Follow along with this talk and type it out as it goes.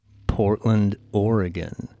Portland,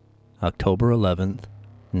 Oregon, October 11th,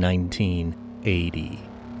 1980.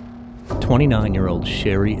 29-year-old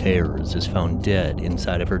Sherry Ayers is found dead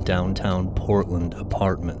inside of her downtown Portland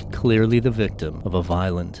apartment, clearly the victim of a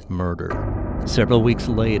violent murder. Several weeks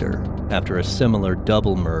later, after a similar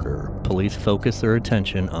double murder, police focus their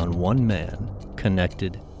attention on one man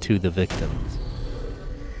connected to the victims.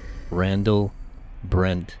 Randall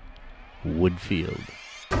Brent Woodfield.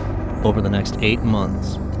 Over the next 8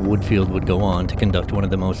 months, Woodfield would go on to conduct one of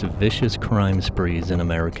the most vicious crime sprees in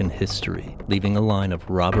American history, leaving a line of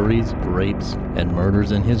robberies, rapes, and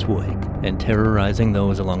murders in his wake, and terrorizing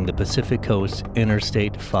those along the Pacific Coast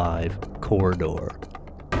Interstate 5 corridor.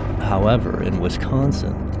 However, in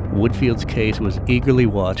Wisconsin, Woodfield's case was eagerly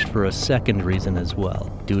watched for a second reason as well,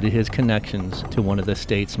 due to his connections to one of the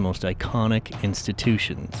state's most iconic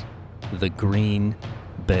institutions, the Green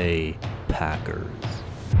Bay Packers.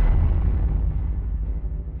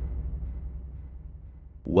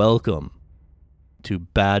 Welcome to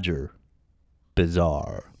Badger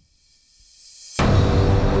Bizarre. A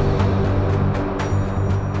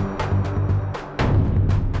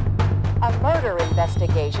murder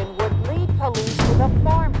investigation would lead police to the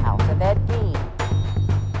farmhouse of Ed Gein.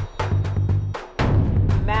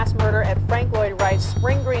 Mass murder at Frank Lloyd Wright's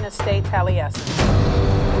Spring Green Estate, Taliesin.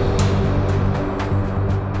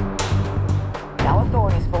 Now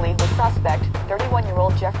authorities believe the suspect,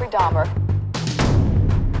 31-year-old Jeffrey Dahmer,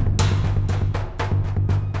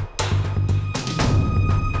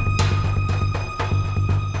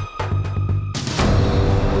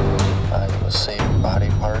 saved body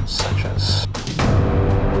parts such as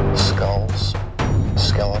skulls,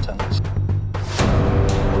 skeletons.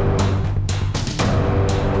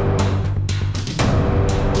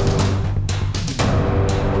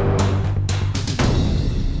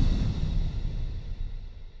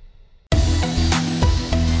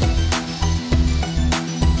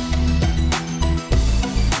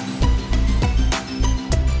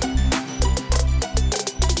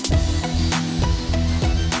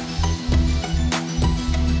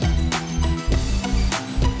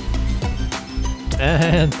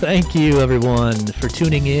 And thank you, everyone, for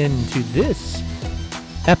tuning in to this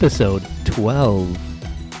episode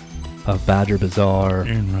 12 of Badger Bizarre.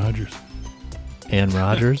 Aaron Rodgers. Aaron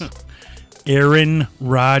Rodgers? Aaron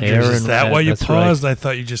Rodgers. Is that why you paused? Right. I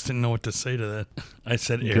thought you just didn't know what to say to that. I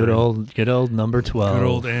said Aaron. Good old number 12. Good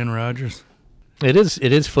old Aaron Rodgers. It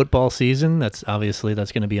is football season. That's going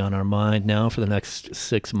to be on our mind now for the next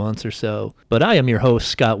 6 months or so. But I am your host,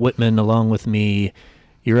 Scott Whitman, along with me,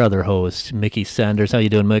 your other host, Mickey Sanders. How you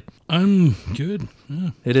doing, Mick? I'm good.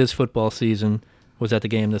 Yeah. It is football season. Was at the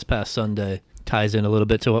game this past Sunday. Ties in a little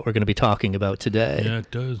bit to what we're going to be talking about today. Yeah,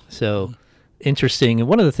 it does. So, interesting. And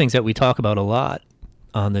one of the things that we talk about a lot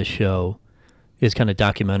on this show is kind of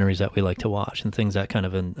documentaries that we like to watch and things that kind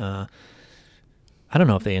of, I don't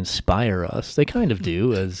know if they inspire us. They kind of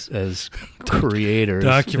do as creators.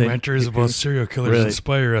 Documentaries about serial killers really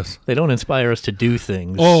inspire us. They don't inspire us to do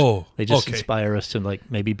things. Oh, they just okay. inspire us to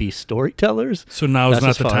maybe be storytellers. So now is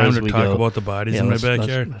not the time to talk about the bodies in my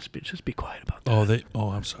backyard? Let's just be quiet about that.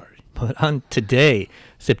 I'm sorry. But on today,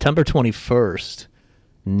 September 21st,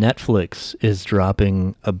 Netflix is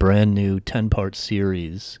dropping a brand new 10-part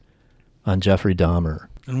series on Jeffrey Dahmer.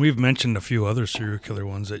 And we've mentioned a few other serial killer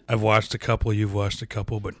ones that I've watched a couple, you've watched a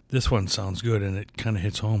couple, but this one sounds good and it kind of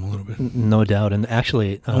hits home a little bit. No doubt. And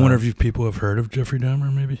actually, I wonder if people have heard of Jeffrey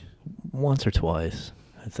Dahmer, maybe? Once or twice,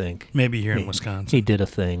 I think. Maybe here in Wisconsin. He did a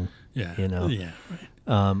thing. Yeah. Yeah,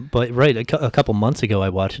 right. But a couple months ago, I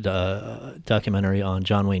watched a documentary on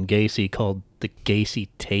John Wayne Gacy called The Gacy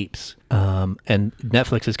Tapes. And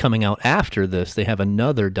Netflix is coming out after this. They have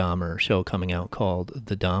another Dahmer show coming out called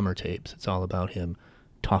The Dahmer Tapes. It's all about him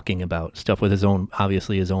talking about stuff with his own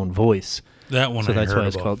voice. That one, so that's why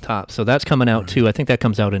it's called Top. So that's coming out too. I think that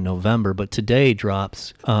comes out in November. But today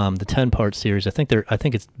drops the 10-part series. I think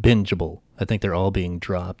it's bingeable. I think they're all being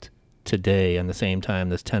dropped today and the same time.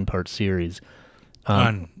 This 10-part series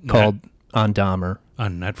called On Dahmer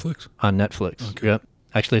on Netflix. On Netflix. Okay. Yep.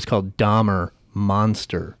 Actually, it's called Dahmer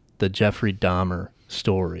Monster: The Jeffrey Dahmer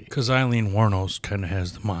Story. Because Eileen Wuornos kind of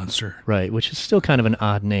has the monster, right? Which is still kind of an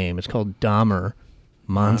odd name. It's called Dahmer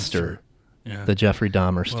Monster. Yeah. The Jeffrey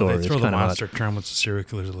Dahmer story. Well, they throw it's the monster term with the serial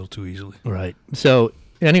killers a little too easily. Right. So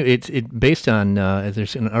anyway, it's based on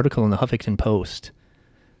there's an article in the Huffington Post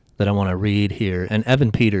that I want to read here, and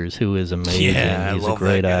Evan Peters, who is amazing. Yeah, he's I love a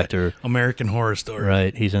great that guy. actor. American Horror Story.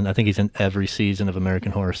 Right. I think he's in every season of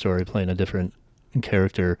American Horror Story, playing a different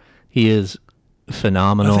character. He is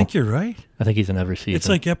phenomenal. I think you're right. I think he's in every season. It's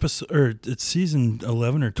like it's season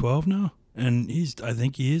 11 or 12 now. And I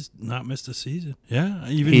think he has not missed a season. Yeah,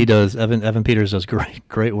 even He does. Evan Peters does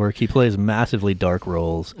great work. He plays massively dark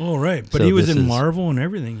roles. Oh, right. But So he was this in is- Marvel and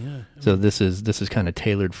everything, yeah. So this is kind of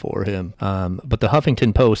tailored for him. But the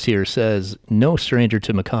Huffington Post here says, no stranger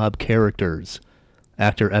to macabre characters.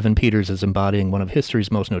 Actor Evan Peters is embodying one of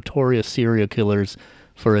history's most notorious serial killers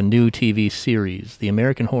for a new TV series. The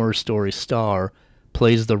American Horror Story star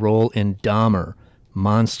plays the role in Dahmer,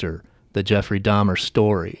 Monster, the Jeffrey Dahmer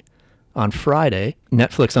story. On Friday,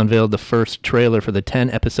 Netflix unveiled the first trailer for the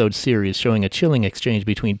 10-episode series showing a chilling exchange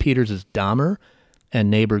between Peters' Dahmer and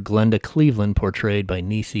neighbor Glenda Cleveland, portrayed by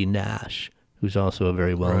Niecy Nash, who's also a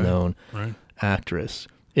very well-known actress.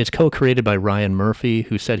 It's co-created by Ryan Murphy,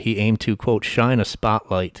 who said he aimed to, quote, shine a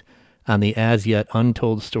spotlight on the as-yet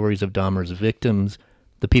untold stories of Dahmer's victims,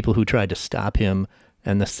 the people who tried to stop him,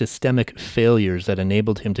 and the systemic failures that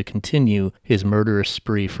enabled him to continue his murderous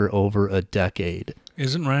spree for over a decade.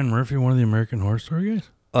 Isn't Ryan Murphy one of the American Horror Story guys?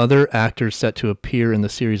 Other actors set to appear in the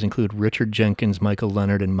series include Richard Jenkins, Michael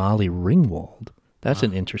Leonard, and Molly Ringwald. That's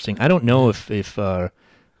an interesting... I don't know if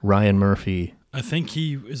Ryan Murphy... I think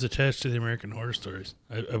he is attached to the American Horror Stories.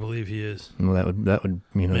 I believe he is. Well, that would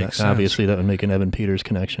Makes sense. obviously that would make an Evan Peters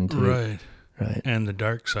connection too. Right. And the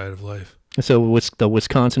dark side of life. So the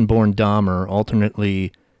Wisconsin-born Dahmer,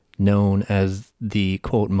 alternately known as the,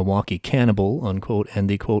 quote, Milwaukee Cannibal, unquote, and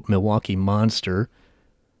the, quote, Milwaukee Monster.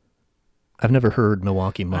 I've never heard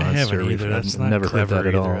Milwaukee Monster. I haven't either. That's not never clever heard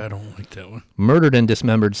that at either. all. I don't like that one. Murdered and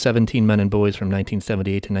dismembered 17 men and boys from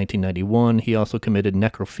 1978 to 1991. He also committed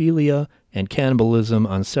necrophilia and cannibalism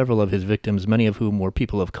on several of his victims, many of whom were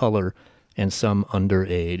people of color and some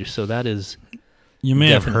underage. So that is... You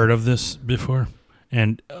may have heard of this before.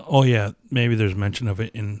 And, oh yeah, maybe there's mention of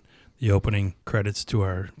it in the opening credits to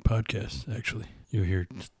our podcast, actually. You hear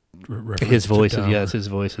reference his voice to is, Dahmer. yes, his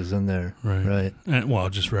voice is in there. Right. And, well,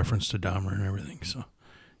 just reference to Dahmer and everything, so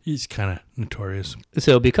he's kind of notorious.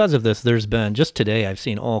 So because of this, there's been, just today, I've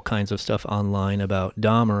seen all kinds of stuff online about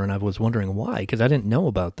Dahmer, and I was wondering why, because I didn't know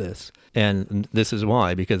about this. And this is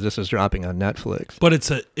why, because this is dropping on Netflix. But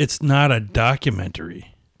it's not a documentary.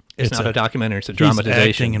 It's not a documentary, it's a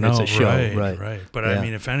dramatization. And It's all, a show. Right. But I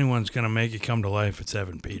mean, if anyone's going to make it come to life, it's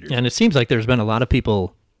Evan Peters. And it seems like there's been a lot of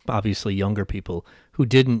people, obviously younger people, who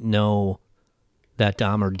didn't know that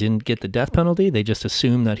Dahmer didn't get the death penalty. They just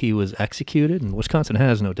assumed that he was executed, and Wisconsin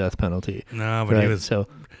has no death penalty. No, but he was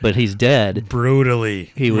but he's dead.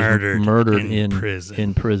 Brutally He was murdered in prison.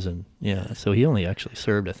 In prison, yeah. So he only actually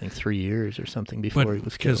served, I think, 3 years or something before he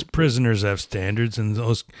was killed. Because prisoners have standards, and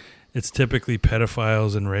it's typically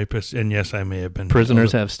pedophiles and rapists. And yes, I may have been...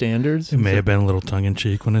 Prisoners have standards? It may have been a little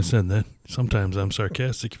tongue-in-cheek when I said that. Sometimes I'm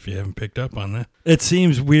sarcastic if you haven't picked up on that. It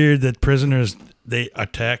seems weird that prisoners, they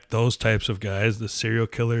attack those types of guys, the serial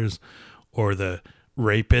killers or the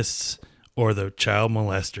rapists or the child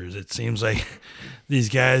molesters. It seems like these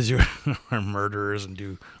guys who are murderers and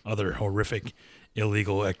do other horrific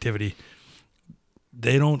illegal activity,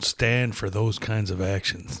 they don't stand for those kinds of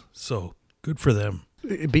actions. So good for them.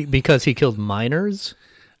 Because he killed minors?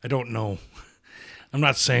 I don't know. I'm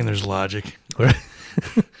not saying there's logic.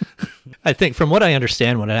 I think from what I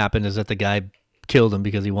understand, what happened is that the guy killed him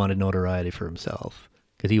because he wanted notoriety for himself.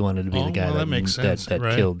 Because he wanted to be the guy that makes sense, that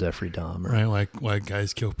right? killed Jeffrey Dahmer. Right, like why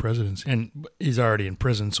guys kill presidents. And he's already in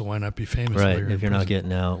prison, so why not be famous? Right, while if you're in not prison?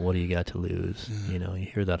 getting out, what do you got to lose? You know, you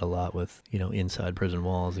hear that a lot with, inside prison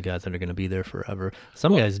walls, the guys that are going to be there forever.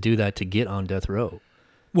 Some guys do that to get on death row.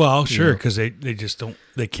 Well, sure, because they just don't,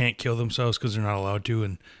 they can't kill themselves because they're not allowed to,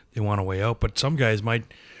 and they want a way out. But some guys might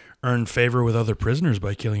earn favor with other prisoners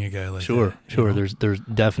by killing a guy like that. Sure. you know? There's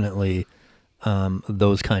definitely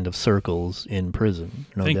those kind of circles in prison.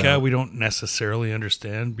 No Thank doubt. God we don't necessarily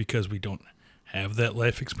understand because we don't have that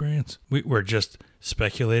life experience. We're just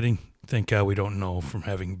speculating. Thank God we don't know from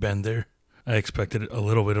having been there. I expected a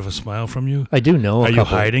little bit of a smile from you. I do know. Are you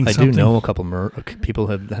hiding I something? do know a couple people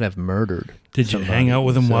that have murdered. Did you somebody, hang out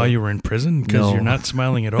with him so- while you were in prison? Because No. you're not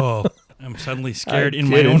smiling at all. I'm suddenly scared I in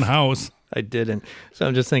my own didn't. house. I didn't. So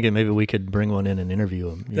I'm just thinking maybe we could bring one in and interview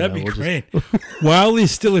him. That'd be great. While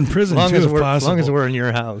he's still in prison, As long, too, as if we're, possible. as long as we're in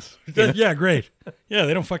your house. Yeah, great. Yeah,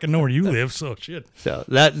 they don't fucking know where you live, so shit. So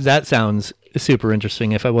that sounds super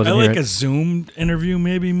interesting. If I I wasn't like here, a Zoom interview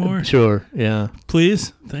maybe more. sure, yeah.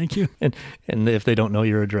 Please, thank you. And if they don't know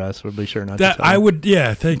your address, we'll be sure not That to tell I them. would,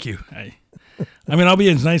 yeah, thank you. I mean, I'll be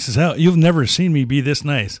as nice as hell. You've never seen me be this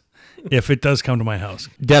nice. If it does come to my house,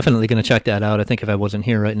 Definitely going to check that out. I think if I wasn't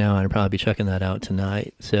here right now, I'd probably be checking that out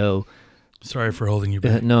tonight. So sorry for holding you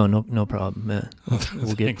back. no problem, man.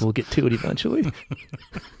 We'll get to it eventually.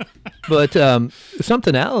 But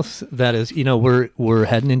something else that is, we're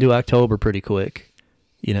heading into October pretty quick,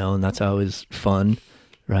 And that's always fun,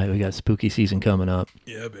 right? We got spooky season coming up.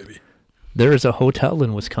 Yeah, baby. There is a hotel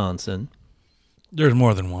in Wisconsin. There's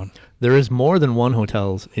more than one. There is more than one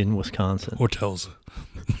hotels in Wisconsin. Hotels.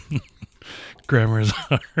 Grammar is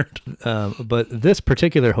hard. But this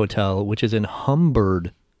particular hotel, which is in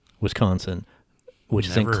Humbird, Wisconsin, which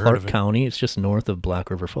is in Never heard Clark of it. County, it's just north of Black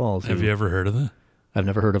River Falls. Have you ever heard of that? I've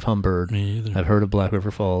never heard of Humbird. Me either. I've heard of Black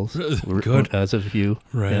River Falls. Good. As of you.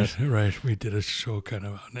 Right, Yes. right. We did a show kind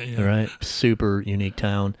of on it. Yeah. Right. Super unique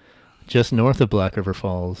town. Just north of Black River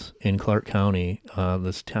Falls in Clark County,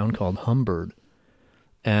 this town called Humbird.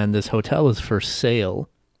 And this hotel is for sale.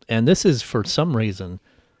 And this is, for some reason,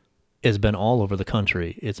 has been all over the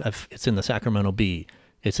country. It's in the Sacramento Bee.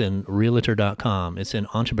 It's in Realtor.com. It's in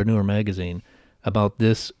Entrepreneur Magazine about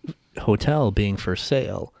this hotel being for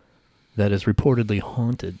sale that is reportedly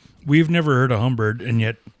haunted. We've never heard of Humbird, and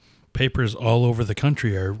yet papers all over the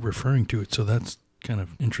country are referring to it. So that's kind of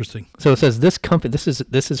interesting. So it says this company.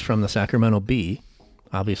 This is from the Sacramento Bee,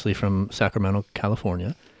 obviously from Sacramento,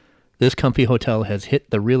 California. This comfy hotel has hit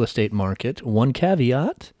the real estate market. One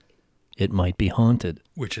caveat: it might be haunted.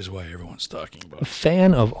 Which is why everyone's talking about A it.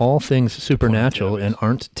 fan of all things supernatural and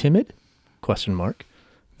aren't timid? ?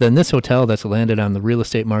 Then this hotel that's landed on the real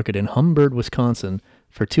estate market in Humbird, Wisconsin,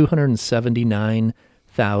 for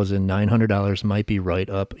 $279,900 might be right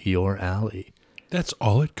up your alley. That's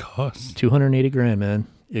all it costs. $280,000, man.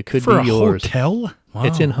 It could For be a yours. hotel? Wow.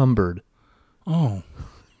 It's in Humbird. Oh.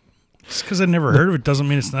 Just because I never heard of it doesn't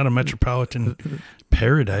mean it's not a metropolitan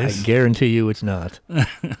paradise. I guarantee you it's not.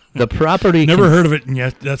 The property Never heard of it, and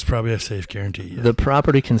yet that's probably a safe guarantee. Yeah. The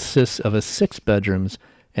property consists of 6 bedrooms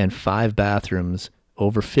and 5 bathrooms,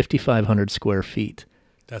 over 5,500 square feet.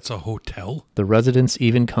 That's a hotel? The residence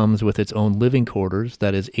even comes with its own living quarters,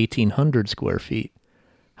 that is 1,800 square feet.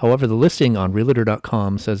 However, the listing on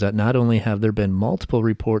Realtor.com says that not only have there been multiple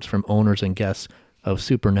reports from owners and guests of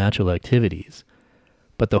supernatural activities,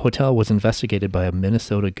 but the hotel was investigated by a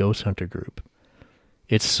Minnesota ghost hunter group.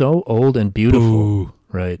 It's so old and beautiful. Boo.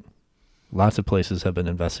 Right. Lots of places have been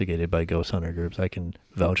investigated by ghost hunter groups. I can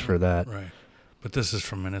vouch for that. Right. But this is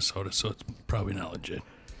from Minnesota, so it's probably not legit.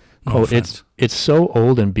 No Quote, offense. it's so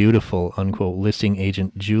old and beautiful, unquote, listing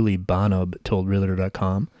agent Julie Bonub told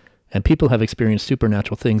Realtor.com, and people have experienced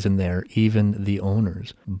supernatural things in there, even the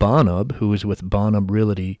owners. Bonub, who is with Bonub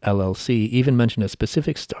Realty LLC, even mentioned a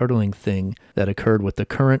specific startling thing that occurred with the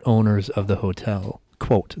current owners of the hotel.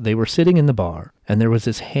 Quote, they were sitting in the bar, and there was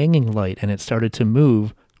this hanging light, and it started to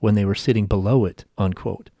move when they were sitting below it,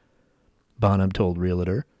 unquote. Bonub told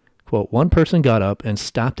Realtor. Quote, one person got up and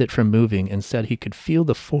stopped it from moving and said he could feel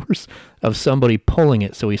the force of somebody pulling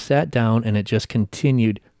it, so he sat down and it just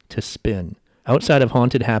continued to spin. Outside of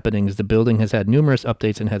haunted happenings, the building has had numerous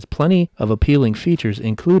updates and has plenty of appealing features,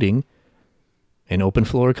 including an open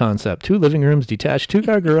floor concept, 2 living rooms, detached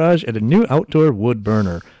 2-car garage, and a new outdoor wood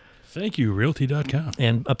burner. Thank you, Realty.com.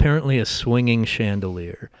 And apparently a swinging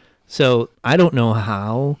chandelier. So I don't know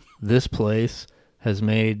how this place has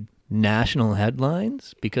made national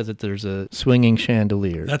headlines because there's a swinging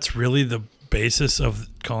chandelier. That's really the basis of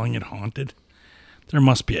calling it haunted? There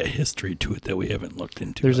must be a history to it that we haven't looked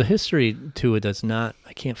into. There's a history to it that's not,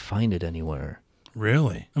 I can't find it anywhere.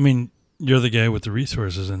 Really? I mean, you're the guy with the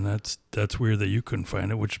resources, and that's weird that you couldn't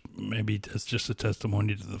find it, which maybe that's just a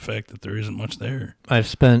testimony to the fact that there isn't much there. I've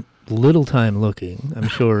spent little time looking. I'm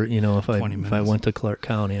sure, if I 20 minutes. went to Clark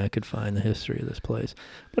County, I could find the history of this place.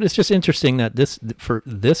 But it's just interesting that for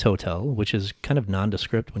this hotel, which is kind of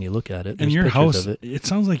nondescript when you look at it, And there's your pictures house, of it. it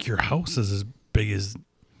sounds like your house is as big as...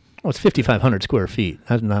 Oh, it's 5,500 square feet.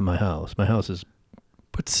 That's not my house. My house is...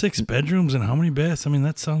 But 6 bedrooms and how many baths? I mean,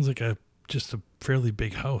 that sounds like just a fairly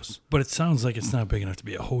big house. But it sounds like it's not big enough to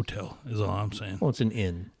be a hotel, is all I'm saying. Well, it's an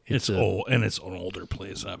inn. It's old, and it's an older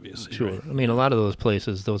place, obviously. Sure. Right? I mean, a lot of those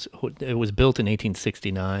places, it was built in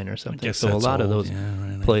 1869 or I something. guess So a that's lot of old. those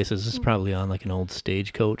Yeah, right. places is probably on like an old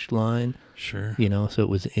stagecoach line. Sure. So it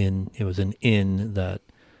was an inn that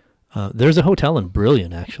there's a hotel in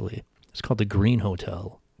Brillion, actually. It's called the Green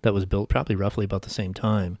Hotel, that was built probably roughly about the same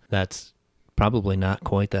time. That's probably not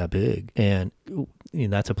quite that big. And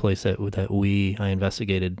that's a place that I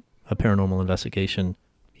investigated a paranormal investigation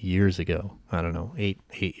years ago. I don't know, 8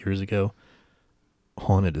 years ago.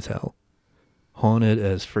 Haunted as hell. Haunted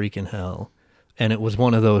as freaking hell. And it was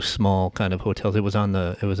one of those small kind of hotels. It was on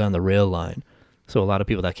the rail line. So a lot of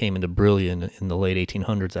people that came into Brillion in the late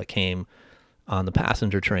 1800s that came on the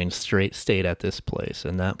passenger train stayed at this place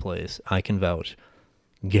and that place. I can vouch.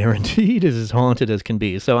 Guaranteed is as haunted as can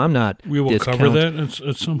be. So I'm not... We will cover that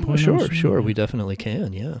at some point. Sure. We definitely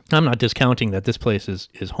can, yeah. I'm not discounting that this place is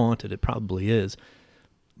haunted. It probably is.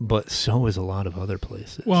 but so is a lot of other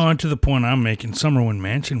places. Well, and to the point I'm making, Summerwind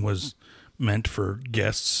Mansion was meant for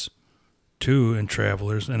guests too and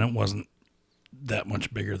travelers, and it wasn't that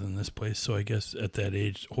much bigger than this place. So I guess at that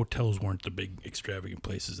age, hotels weren't the big extravagant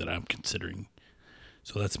places that I'm considering.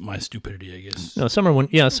 So that's my stupidity, I guess. No,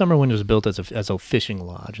 Summerwind was built as a fishing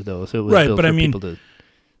lodge, though. So it was Right, built but for I mean, people to.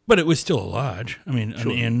 But it was still a lodge. I mean,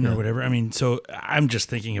 Sure, an inn yeah. or whatever. I mean, so I'm just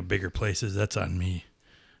thinking of bigger places. That's on me.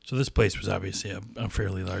 So this place was obviously a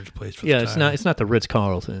fairly large place for the time. It's not the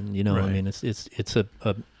Ritz-Carlton. You know, I Right. mean, it's a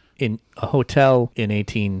hotel in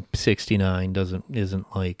 1869 isn't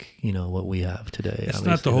like what we have today. It's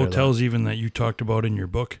not the Obviously, they're hotels even that you talked about in your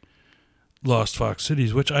book, Lost Fox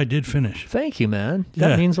Cities, which I did finish. Thank you, man.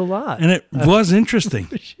 That Yeah. means a lot. And it was interesting.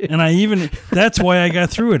 And that's why I got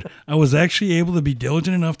through it. I was actually able to be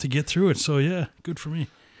diligent enough to get through it. So yeah, good for me.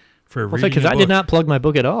 For reading Because a I book. did not plug my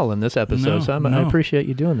book at all in this episode, No, so I no. appreciate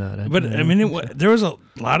you doing that. But I mean, there was a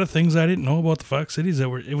lot of things I didn't know about the Fox Cities it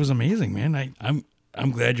was amazing, man.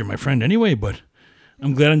 I'm glad you're my friend anyway, but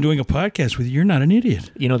I'm glad I'm doing a podcast with you. You're not an idiot.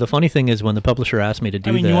 the funny thing is when the publisher asked me to do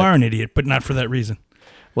I mean, that, you are an idiot, but not for that reason.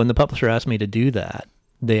 when the publisher asked me to do that,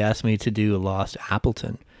 they asked me to do a Lost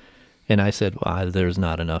Appleton. And I said, well, there's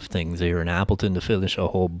not enough things here in Appleton to finish a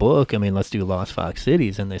whole book. I mean, let's do Lost Fox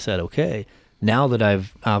Cities. And they said, okay, now that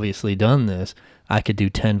I've obviously done this, I could do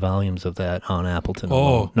 10 volumes of that on Appleton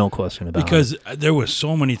alone. No question about it. Because there was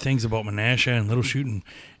so many things about Menasha and Little Shoot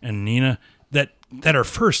and Nina that are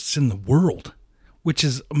firsts in the world, which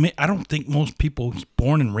is, I don't think most people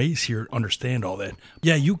born and raised here understand all that.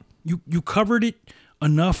 Yeah, you covered it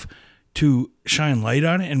enough to shine light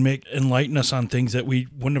on it and enlighten us on things that we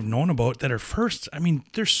wouldn't have known about that are firsts. I mean,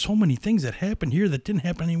 there's so many things that happened here that didn't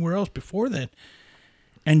happen anywhere else before that.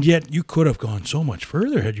 And yet you could have gone so much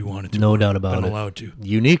further had you wanted to. No doubt about been it. allowed to.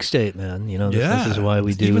 Unique state, man. This is why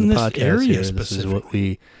we do even the this podcast area here. This is what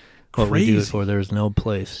we do it Crazy. for. There's no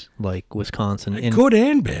place like Wisconsin. Good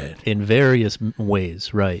and bad. In various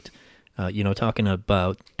ways, right? Talking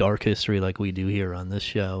about dark history like we do here on this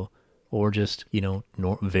show, or just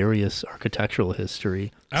various architectural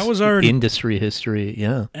history. I was already industry history.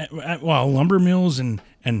 Yeah. Well, lumber mills and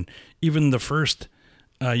even the first.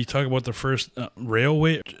 You talk about the first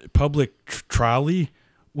railway public trolley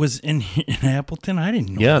was in Appleton. I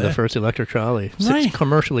didn't know. Yeah, that. the first electric trolley, Right.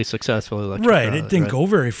 commercially successful electric. Right. trolley, It didn't right? go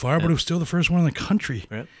very far, but it was still the first one in the country.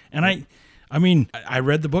 Right. And I mean, I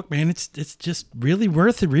read the book, man. It's just really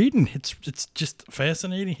worth reading. It's just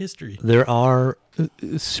fascinating history. There are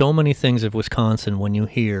so many things of Wisconsin when you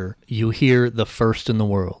hear the first in the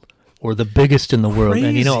world or the biggest in the world. And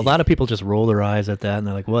Crazy. a lot of people just roll their eyes at that and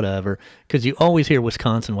they're like, whatever. Because you always hear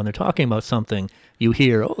Wisconsin when they're talking about something. You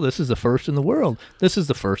hear, oh, this is the first in the world. This is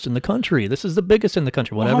the first in the country. This is the biggest in the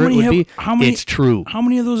country. Whatever it would be, it's true. How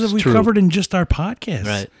many of those have It's we true. covered in just our podcast?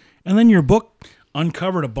 Right. And then your book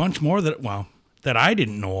uncovered a bunch more that I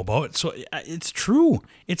didn't know about. So it's true.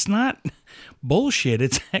 It's not bullshit.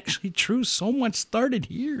 It's actually true. So much started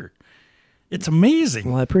here. It's amazing.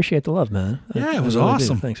 Well, I appreciate the love, man. Yeah, I it was really do.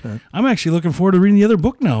 awesome. Thanks, man. I'm actually looking forward to reading the other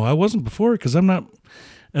book now. I wasn't before because I'm not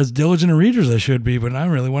as diligent a reader as I should be, but I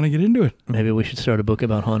really want to get into it. Maybe we should start a book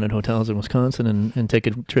about haunted hotels in Wisconsin and take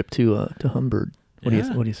a trip to Humbird. What do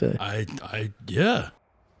you say? Yeah.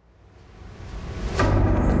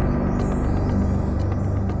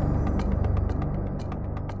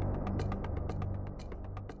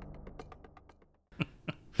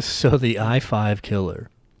 So the I-5 killer.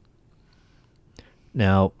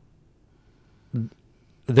 Now,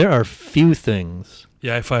 there are few things.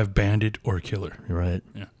 The I-5 bandit or killer. Right.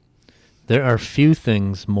 Yeah. There are few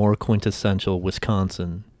things more quintessential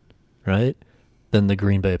Wisconsin, right, than the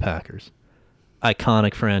Green Bay Packers.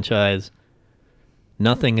 Iconic franchise.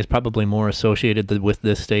 Nothing is probably more associated with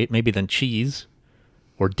this state, maybe than cheese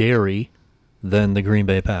or dairy, than the Green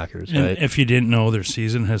Bay Packers, And right? if you didn't know, their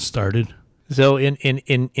season has started. So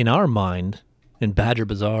in our mind, in Badger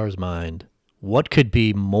Bazaar's mind, what could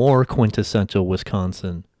be more quintessential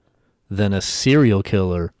Wisconsin than a serial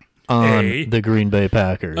killer on the Green Bay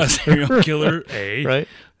Packers? A serial killer, A. Right?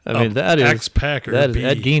 I mean, that is ex-Packer, B.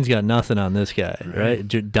 Ed Gein's got nothing on this guy, right?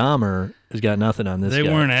 Dahmer has got nothing on this guy. They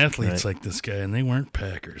weren't athletes right? like this guy, and they weren't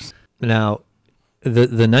Packers. Now, the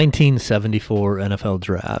 1974 NFL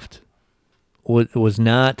draft was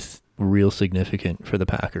not real significant for the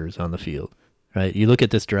Packers on the field, right? You look at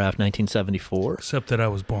this draft, 1974. Except that I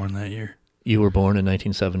was born that year. You were born in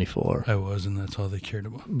 1974. I was, and that's all they cared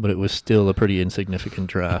about. But it was still a pretty insignificant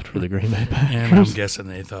draft for the Green Bay Packers. And I'm guessing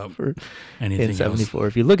they thought for anything in 74.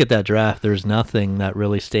 If you look at that draft, there's nothing that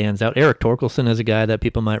really stands out. Eric Torkelson is a guy that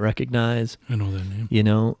people might recognize. I know that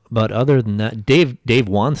name. But other than that, Dave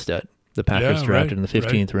Wanstead The Packers Yeah, drafted right, in the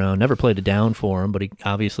 15th round. Never played a down for him, but he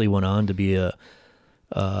obviously went on to be a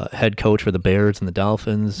head coach for the Bears and the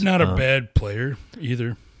Dolphins. Not a bad player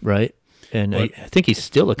either. Right. And I think he's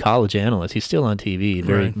still a college analyst. He's still on TV,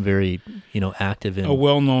 very, Right. very, active A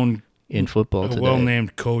well-known, in football today.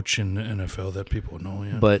 well-named coach in the NFL that people know.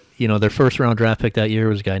 Yeah. But, their first-round draft pick that year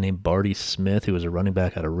was a guy named Barty Smith, who was a running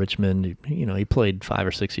back out of Richmond. He played 5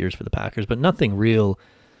 or 6 years for the Packers, but nothing real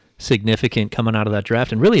significant coming out of that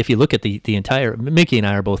draft. And really, if you look at the entire – Mickey and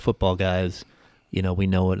I are both football guys. We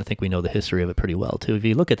know it. I think we know the history of it pretty well, too. If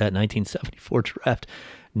you look at that 1974 draft,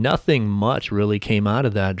 nothing much really came out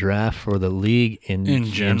of that draft for the league in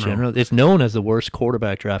general. It's known as the worst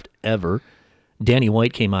quarterback draft ever. Danny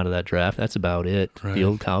White came out of that draft. That's about it. Right. The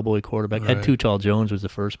old Cowboy quarterback. Right. Ed Too Tall Jones was the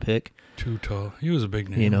first pick. Too tall. He was a big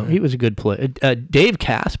name. Right? He was a good player. Dave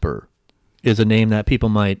Casper is a name that people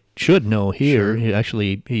should know here.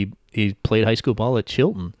 Sure. He played high school ball at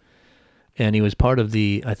Chilton, and he was part of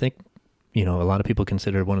the, I think, a lot of people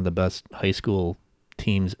consider one of the best high school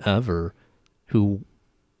teams ever, who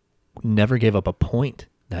never gave up a point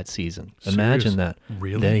that season. Serious? Imagine that.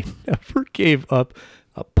 Really? They never gave up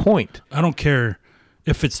a point. I don't care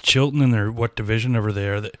if it's Chilton and they're what division ever they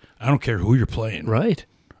are. I don't care who you're playing. Right.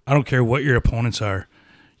 I don't care what your opponents are.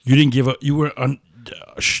 You didn't give up. You were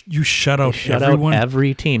you shut out everyone. Out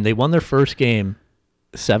every team. They won their first game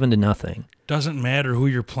 7-0. Doesn't matter who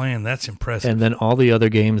you're playing. That's impressive. And then all the other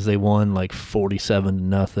games they won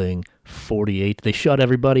 47-0, 48. They shut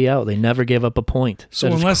everybody out. They never gave up a point. So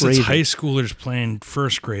That is unless crazy. it's high schoolers playing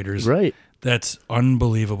first graders, Right. That's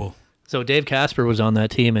unbelievable. So Dave Casper was on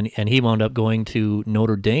that team, and he wound up going to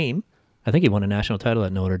Notre Dame. I think he won a national title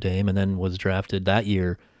at Notre Dame, and then was drafted that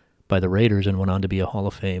year by the Raiders and went on to be a Hall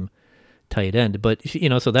of Fame tight end. But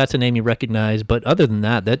so that's a name you recognize. But other than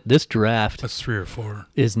that this draft That's 3 or 4.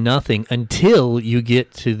 is nothing until you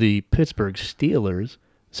get to the Pittsburgh Steelers.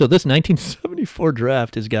 So this 1974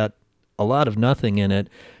 draft has got a lot of nothing in it.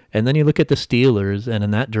 And then you look at the Steelers, and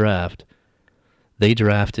in that draft, they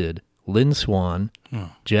drafted Lynn Swann,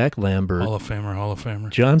 Jack Lambert, Hall of Famer,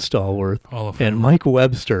 John Stallworth, Hall of and Famer. Mike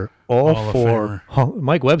Webster. Hall of Famer.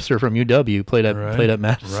 Mike Webster from UW played at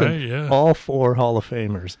Madison. Right, yeah. All 4 Hall of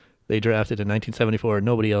Famers they drafted in 1974.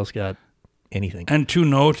 Nobody else got anything. And to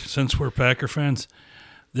note, since we're Packer fans,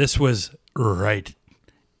 this was right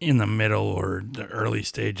in the middle or the early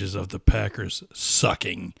stages of the Packers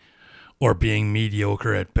sucking or being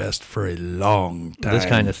mediocre at best for a long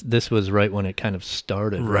time. This was right when it kind of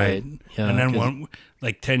started, right? Yeah, and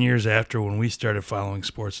then 10 years after, when we started following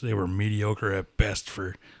sports, they were mediocre at best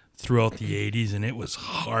for throughout the 80s, and it was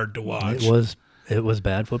hard to watch. It was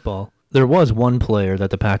bad football. There was one player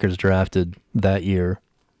that the Packers drafted that year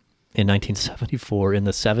in 1974 in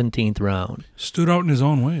the 17th round. Stood out in his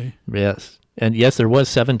own way. Yes. And yes, there was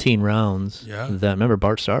 17 rounds. Yeah. Remember,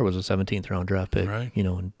 Bart Starr was a 17th round draft pick, Right.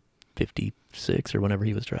 in 56 or whenever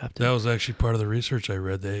he was drafted. That was actually part of the research I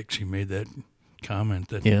read. They actually made that comment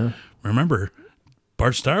that, Yeah. remember,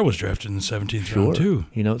 Bart Starr was drafted in the 17th round too.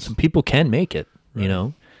 Some people can make it,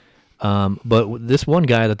 But this one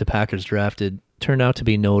guy that the Packers drafted turned out to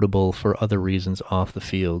be notable for other reasons off the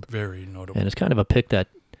field. Very notable. And it's kind of a pick that,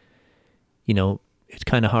 it's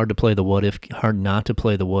kind of hard not to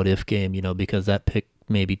play the what if game, because that pick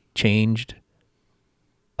maybe changed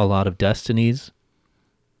a lot of destinies.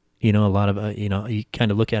 A lot of, you kind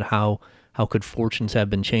of look at how could fortunes have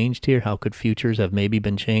been changed here? How could futures have maybe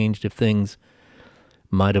been changed if things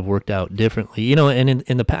might have worked out differently? And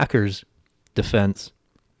in the Packers' defense,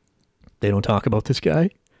 they don't talk about this guy.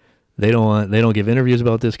 They don't give interviews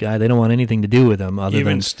about this guy. They don't want anything to do with him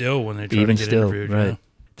Even still, when they try to get interviewed. Right.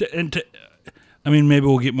 Maybe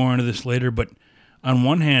we'll get more into this later, but on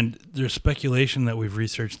one hand, there's speculation that we've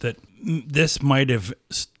researched that this might have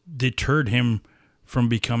deterred him from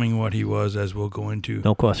becoming what he was, as we'll go into.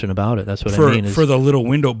 No question about it. That's what I mean. For the little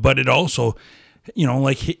window, but it also,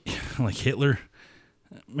 like Hitler,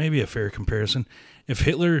 maybe a fair comparison. If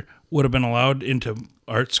Hitler would have been allowed into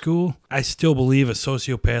art school, I still believe a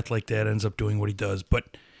sociopath like that ends up doing what he does. But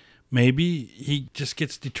maybe he just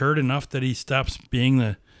gets deterred enough that he stops being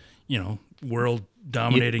the,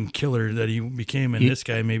 world-dominating killer that he became, and this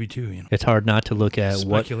guy maybe too. It's hard not to look at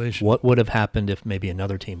speculation. What would have happened if maybe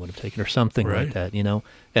another team would have taken or something like that,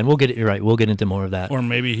 And we'll get into more of that. Or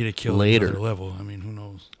maybe he'd have killed later. Another level. I mean, who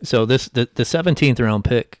knows? So the 17th round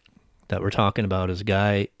pick that we're talking about is a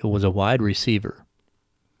guy who was a wide receiver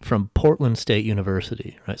from Portland State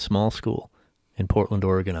University, right? Small school in Portland,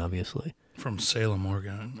 Oregon, obviously. From Salem,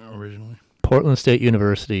 Oregon, originally. Portland State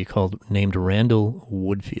University named Randall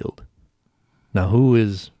Woodfield. Now, who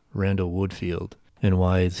is Randall Woodfield, and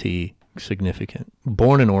why is he significant.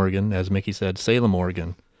 Born in Oregon, as Mickey said, Salem,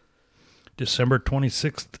 Oregon. December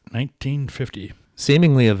 26th, 1950.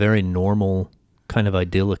 Seemingly a very normal, kind of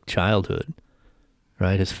idyllic childhood,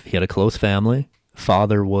 right? He had a close family.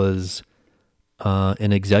 Father was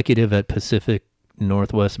an executive at Pacific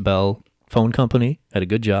Northwest Bell Phone Company, had a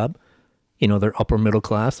good job. You know, they're upper middle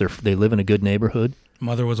class. They live in a good neighborhood.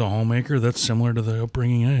 Mother was a homemaker. That's similar to the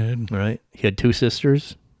upbringing I had. Right. He had two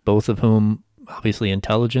sisters, both of whom obviously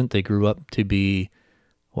intelligent. They grew up to be,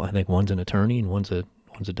 well, I think one's an attorney and one's a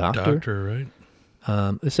doctor. Doctor,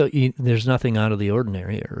 right? So there's nothing out of the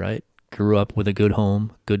ordinary here, right? Grew up with a good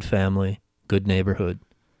home, good family, good neighborhood.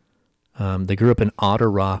 They grew up in Otter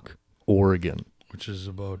Rock, Oregon. Which is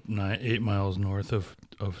about 8 miles north of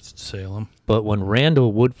Salem. But when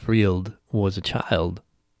Randall Woodfield was a child,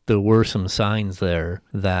 there were some signs there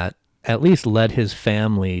that at least led his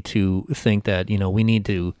family to think that, you know, we need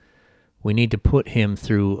to put him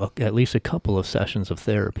through at least a couple of sessions of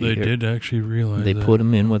therapy. They did actually realize they that. put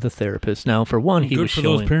him in with a therapist. Now, for one, he good was for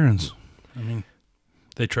showing... those parents. I mean,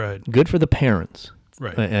 they tried. Good for the parents.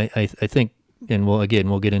 Right. I think, and we'll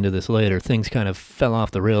get into this later, things kind of fell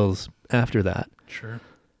off the rails after that. Sure.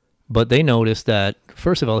 But they noticed that,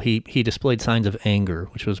 first of all, he displayed signs of anger,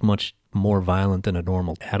 which was much more violent than a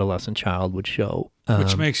normal adolescent child would show.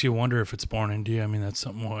 Which makes you wonder if it's born into you. I mean, that's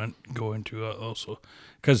something we'll go into also.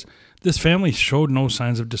 Because this family showed no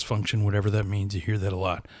signs of dysfunction, whatever that means. You hear that a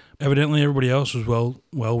lot. Evidently, everybody else was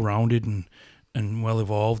well-rounded and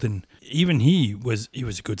well-evolved. And even he was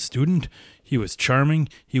a good student. He was charming.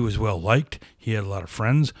 He was well-liked. He had a lot of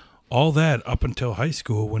friends. All that up until high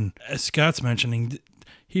school when, as Scott's mentioning,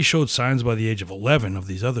 he showed signs by the age of 11 of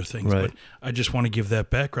these other things. Right. But I just want to give that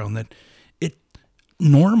background that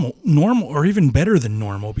normal, or even better than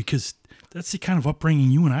normal, because that's the kind of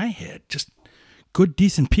upbringing you and I had. Just good,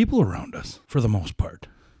 decent people around us for the most part.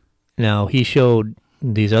 Now, he showed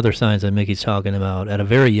these other signs that Mickey's talking about at a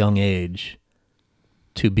very young age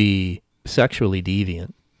to be sexually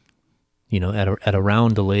deviant. You know, at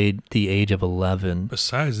around the age of 11.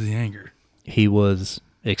 Besides the anger, he was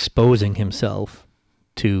exposing himself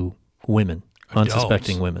to women, adults.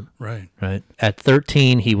 Unsuspecting women. Right. At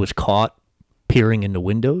 13, he was caught peering into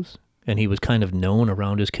windows, and he was kind of known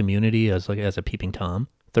around his community as a peeping Tom.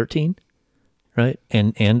 13, right?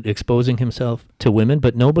 And exposing himself to women,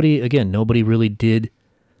 but nobody really did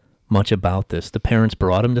much about this. The parents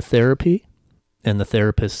brought him to therapy, and the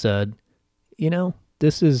therapist said, you know,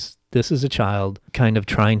 this is a child kind of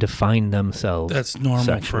trying to find themselves. That's normal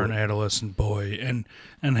sexually. for an adolescent boy. And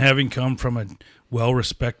having come from a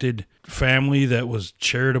well-respected family that was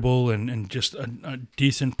charitable and just a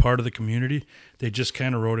decent part of the community, they just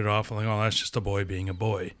kind of wrote it off like, oh, that's just a boy being a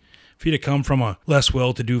boy. If he'd have come from a less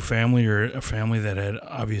well-to-do family or a family that had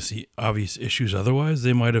obvious issues otherwise,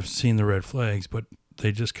 they might have seen the red flags, but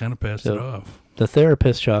they just kind of passed it off. The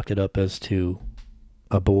therapist chalked it up as to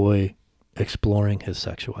a boy exploring his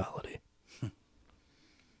sexuality.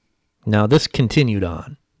 Now, this continued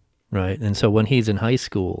on, right? And so when he's in high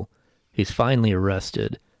school, he's finally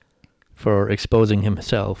arrested for exposing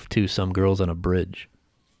himself to some girls on a bridge.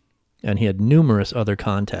 And he had numerous other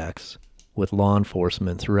contacts with law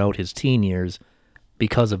enforcement throughout his teen years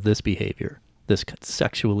because of this behavior, this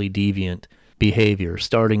sexually deviant behavior,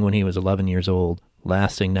 starting when he was 11 years old,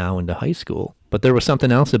 lasting now into high school. But there was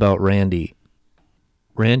something else about Randy.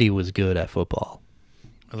 Randy was good at football.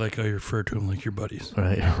 I like how you refer to him like your buddies.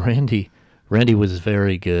 Right. Randy was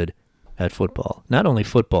very good at football. Not only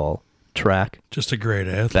football, track. Just a great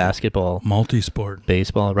athlete. Basketball. Multi-sport.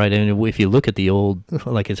 Baseball, right? And if you look at the old,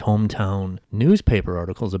 like his hometown newspaper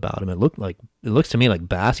articles about him, it looks to me like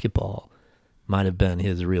basketball might have been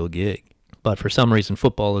his real gig. But for some reason,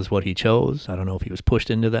 football is what he chose. I don't know if he was pushed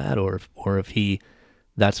into that or if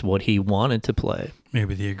that's what he wanted to play.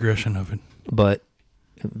 Maybe the aggression of it. But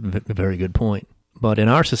very good point. But in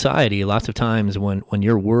our society, lots of times when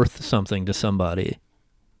you're worth something to somebody,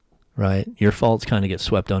 right, your faults kind of get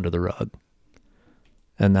swept under the rug.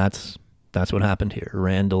 And that's what happened here.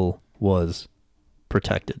 Randall was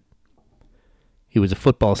protected. He was a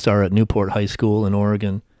football star at Newport High School in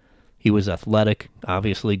Oregon. He was athletic,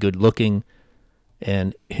 obviously good looking,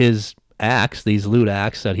 and his acts, these lewd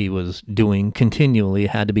acts that he was doing continually,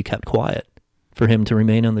 had to be kept quiet for him to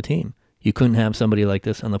remain on the team. You couldn't have somebody like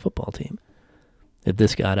this on the football team. If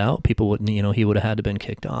this got out, people wouldn't, he would have had to been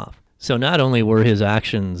kicked off. So not only were his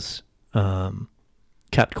actions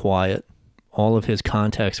kept quiet, all of his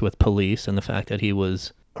contacts with police and the fact that he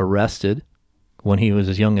was arrested when he was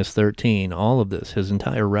as young as 13, all of this, his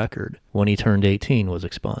entire record, when he turned 18, was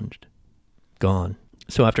expunged. Gone.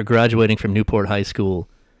 So after graduating from Newport High School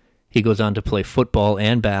He goes on to play football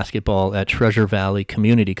and basketball at Treasure Valley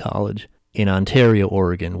Community College in Ontario,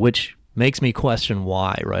 Oregon, which makes me question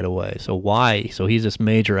why right away. So why? So he's this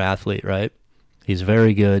major athlete, right? He's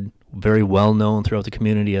very good, very well known throughout the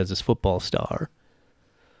community as this football star.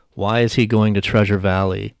 Why is he going to Treasure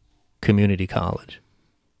Valley Community College?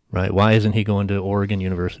 Right? Why isn't he going to Oregon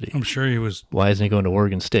University? I'm sure he was. Why isn't he going to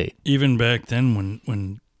Oregon State? Even back then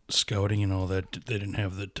when scouting and all that, they didn't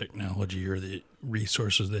have the technology or the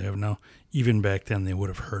resources they have now. Even back then, they would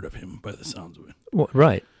have heard of him by the sounds of it. Well,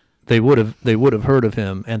 right. They would have heard of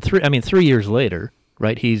him. And 3 years later,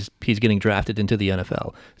 right, he's getting drafted into the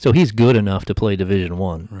NFL. So he's good enough to play Division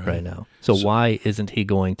I right now. So why isn't he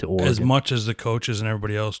going to Oregon? As much as the coaches and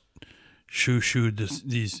everybody else shooed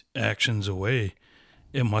these actions away,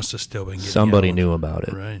 it must have still been getting somebody yelled. knew about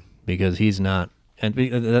it. Right. Because he's not. And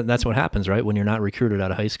that's what happens, right? When you're not recruited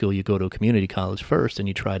out of high school, you go to a community college first, and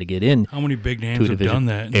you try to get in. How many big names have done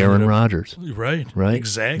that? Aaron Rodgers. Right.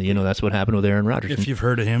 Exactly. You know, that's what happened with Aaron Rodgers. If you've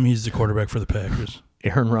heard of him, he's the quarterback for the Packers.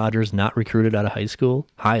 Aaron Rodgers, not recruited out of high school,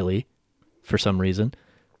 highly, for some reason,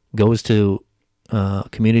 goes to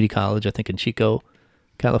community college, I think in Chico,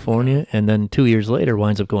 California, and then 2 years later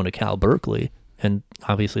winds up going to Cal Berkeley, and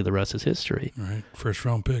obviously the rest is history. Right. First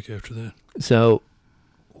round pick after that. So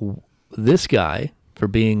this guy, for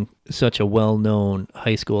being such a well-known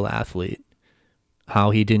high school athlete, how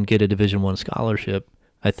he didn't get a Division I scholarship,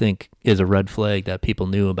 I think, is a red flag that people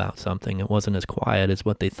knew about something. It wasn't as quiet as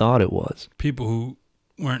what they thought it was. People who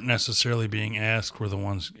weren't necessarily being asked were the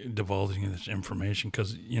ones divulging this information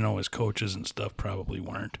because, his coaches and stuff probably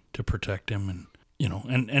weren't to protect him. And,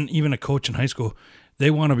 and even a coach in high school,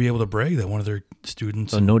 they want to be able to brag that one of their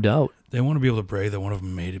students. No doubt. They want to be able to brag that one of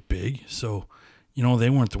them made it big. So, they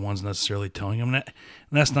weren't the ones necessarily telling him that.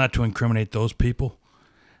 And that's not to incriminate those people.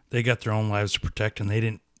 They got their own lives to protect, and they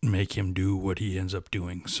didn't make him do what he ends up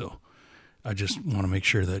doing. So I just want to make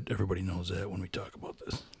sure that everybody knows that when we talk about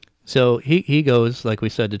this. So he goes, like we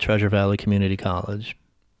said, to Treasure Valley Community College,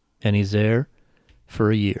 and he's there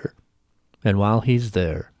for a year. And while he's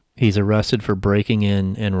there, he's arrested for breaking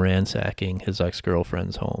in and ransacking his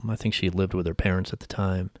ex-girlfriend's home. I think she lived with her parents at the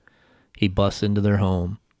time. He busts into their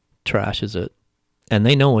home, trashes it, and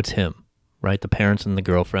they know it's him, right? The parents and the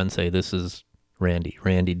girlfriend say, this is Randy.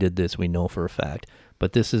 Randy did this, we know for a fact.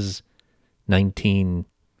 But this is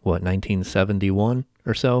 1971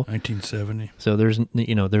 or so? 1970. So there's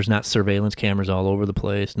not surveillance cameras all over the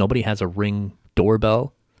place. Nobody has a Ring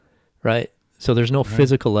doorbell, right? So there's no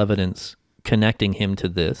physical evidence connecting him to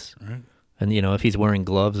this. Right. And, if he's wearing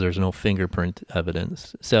gloves, there's no fingerprint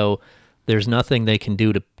evidence. So there's nothing they can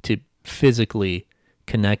do to physically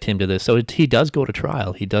connect him to this. So he does go to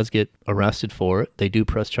trial. He does get arrested for it. They do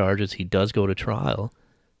press charges. He does go to trial,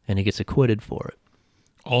 and he gets acquitted for it.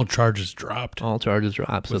 All charges dropped. So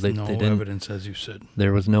they didn't, evidence, as you said.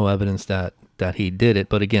 There was no evidence that he did it.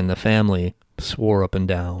 But again, the family swore up and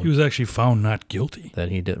down. He was actually found not guilty. That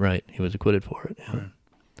he did, right. He was acquitted for it. Yeah. Right.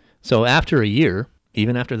 So after a year,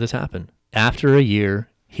 even after this happened,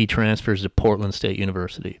 he transfers to Portland State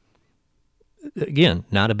University. Again,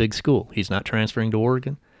 not a big school. He's not transferring to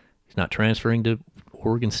Oregon. He's not transferring to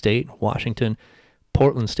Oregon State, Washington.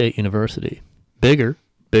 Portland State University. Bigger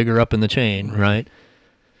up in the chain, right?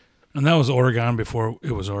 And that was Oregon before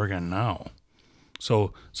it was Oregon now.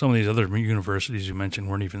 So some of these other universities you mentioned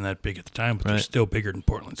weren't even that big at the time, but they're still bigger than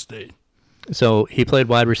Portland State. So he played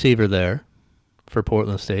wide receiver there for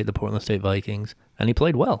Portland State, the Portland State Vikings, and he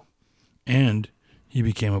played well. And he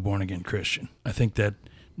became a born-again Christian. I think that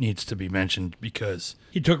needs to be mentioned because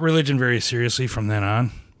he took religion very seriously from then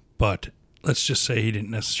on, but let's just say he didn't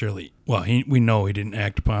necessarily, we know he didn't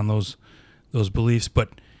act upon those beliefs, but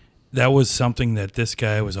that was something that this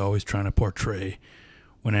guy was always trying to portray.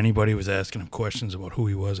 When anybody was asking him questions about who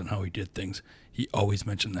he was and how he did things, he always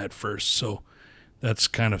mentioned that first. So that's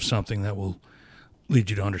kind of something that will lead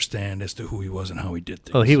you to understand as to who he was and how he did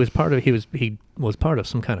things. Oh, he was part of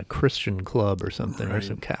some kind of Christian club or something, or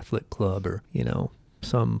some Catholic club, or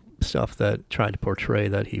some stuff that tried to portray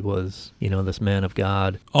that he was, this man of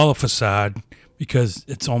God. All a facade, because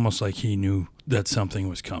it's almost like he knew that something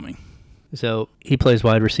was coming. So he plays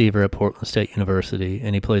wide receiver at Portland State University,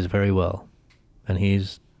 and he plays very well. And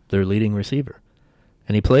he's their leading receiver.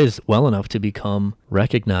 And he plays well enough to become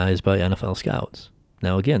recognized by NFL scouts.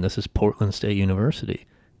 Now, again, this is Portland State University,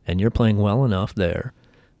 and you're playing well enough there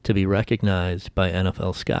to be recognized by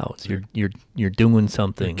NFL scouts. You're doing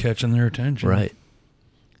something. You're catching their attention. Right.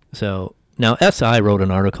 So now SI wrote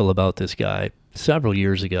an article about this guy several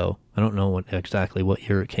years ago. I don't know exactly what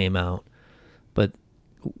year it came out, but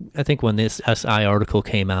I think when this SI article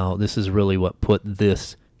came out, this is really what put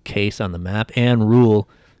this case on the map. And Rule,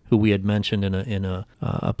 who we had mentioned in a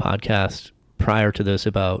podcast prior to this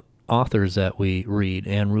about authors that we read.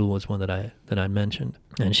 Anne Rule was one that I mentioned,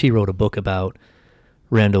 and she wrote a book about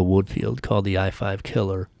Randall Woodfield called The I-5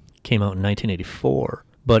 Killer. Came out in 1984,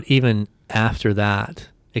 but even after that,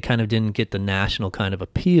 it kind of didn't get the national kind of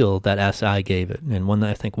appeal that SI gave it. And when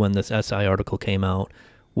this SI article came out,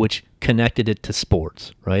 which connected it to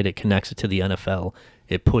sports, right? It connects it to the NFL.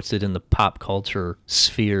 It puts it in the pop culture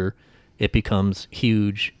sphere. It becomes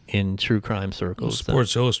huge in true crime circles.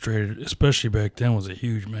 Sports Illustrated, especially back then, was a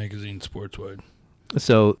huge magazine sports-wide.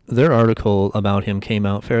 So their article about him came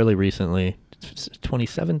out fairly recently,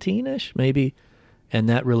 2017-ish, maybe, and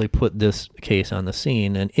that really put this case on the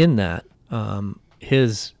scene. And in that,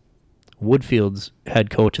 his Woodfield's head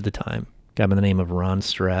coach at the time, a guy by the name of Ron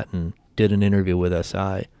Stratton, did an interview with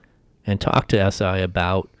SI and talked to SI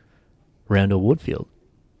about Randall Woodfield.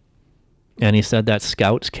 And he said that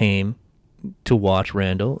scouts came to watch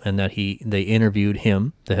Randall and that they interviewed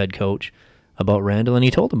him, the head coach, about Randall, and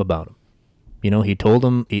he told them about him. He told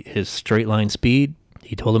them his straight line speed.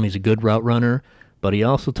 He told him he's a good route runner, but he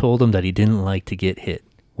also told him that he didn't like to get hit,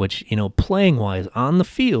 which, playing-wise on the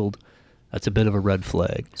field, that's a bit of a red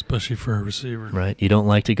flag. Especially for a receiver. Right? You don't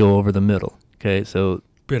like to go over the middle. Okay, so...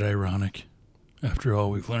 Bit ironic, after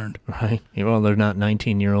all we've learned. Right. Well, they're not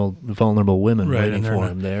 19-year-old vulnerable women waiting for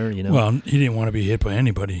him there, Well, he didn't want to be hit by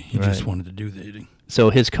anybody. He Right. just wanted to do the hitting. So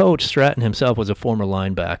his coach, Stratton himself, was a former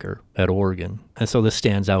linebacker at Oregon. And so this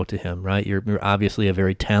stands out to him, right? You're obviously a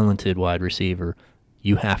very talented wide receiver.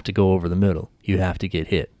 You have to go over the middle. You have to get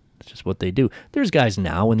hit. It's just what they do. There's guys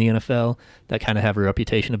now in the NFL that kind of have a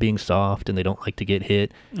reputation of being soft and they don't like to get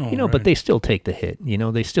hit, Right. but they still take the hit.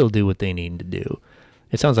 They still do what they need to do.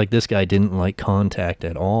 It sounds like this guy didn't like contact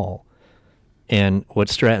at all. And what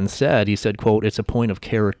Stratton said, he said, quote, "It's a point of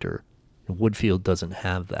character. Woodfield doesn't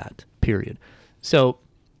have that, period." So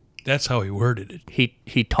that's how he worded it.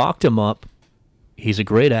 He talked him up. He's a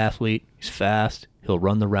great athlete. He's fast. He'll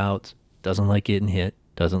run the routes. Doesn't like getting hit.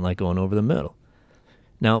 Doesn't like going over the middle.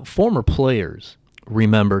 Now, former players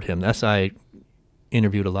remembered him. SI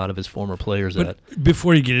interviewed a lot of his former players.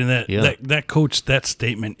 Before you get in that, Yeah. that coach, that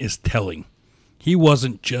statement is telling. He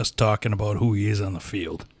wasn't just talking about who he is on the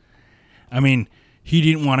field. I mean, he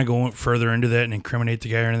didn't want to go further into that and incriminate the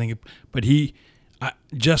guy or anything, but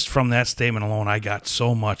just from that statement alone, I got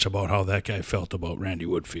so much about how that guy felt about Randy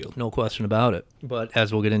Woodfield. No question about it. But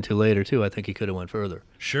as we'll get into later, too, I think he could have went further.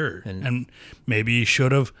 Sure. And maybe he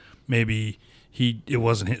should have. Maybe it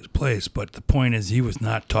wasn't his place. But the point is he was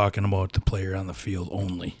not talking about the player on the field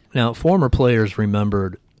only. Now, former players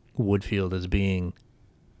remembered Woodfield as being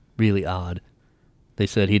really odd. They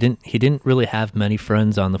said he didn't really have many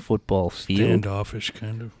friends on the football field. Standoffish,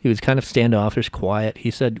 kind of. He was kind of standoffish, quiet. He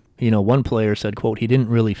said, one player said, quote, "He didn't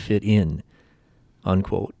really fit in,"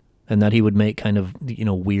 unquote, and that he would make kind of,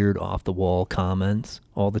 weird off-the-wall comments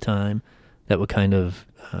all the time that would kind of,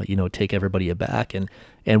 take everybody aback.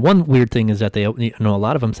 And one weird thing is that a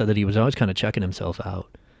lot of them said that he was always kind of checking himself out.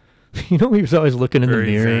 He was always looking in Very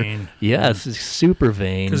the mirror. vain. Yes, super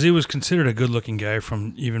vain. Because he was considered a good-looking guy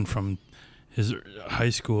from his high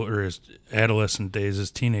school or his adolescent days,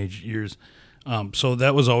 his teenage years. So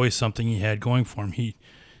that was always something he had going for him. He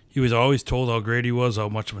was always told how great he was, how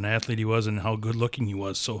much of an athlete he was, and how good-looking he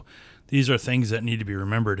was. So these are things that need to be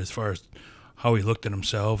remembered as far as how he looked at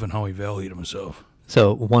himself and how he valued himself.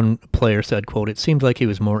 So one player said, quote, "It seemed like he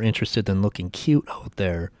was more interested in looking cute out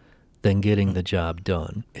there than getting the job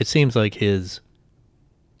done." It seems like even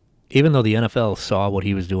though the NFL saw what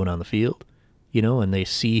he was doing on the field, and they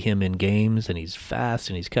see him in games and he's fast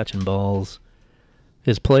and he's catching balls,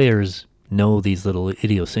 his players know these little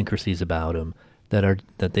idiosyncrasies about him that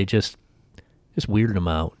they just weirded him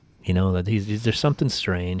out, that there's something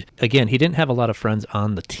strange. Again, he didn't have a lot of friends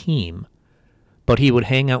on the team, but he would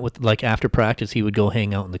hang out with, like after practice, he would go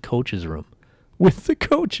hang out in the coach's room with the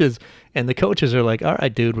coaches. And the coaches are like, "All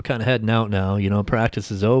right, dude, we're kind of heading out now,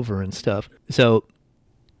 practice is over and stuff." So,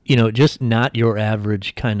 just not your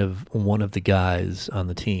average kind of one of the guys on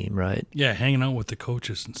the team, right? Yeah, hanging out with the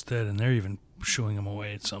coaches instead, and they're even shooing him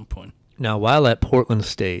away at some point. Now, while at Portland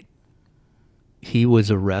State, he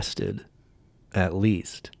was arrested at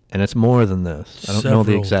least, and it's more than this. I don't know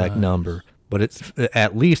the exact number, but it's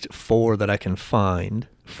at least 4 that I can find,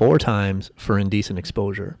 4 times for indecent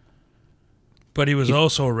exposure. But he was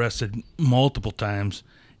also arrested multiple times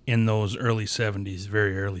in those early 70s,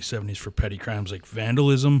 very early 70s, for petty crimes like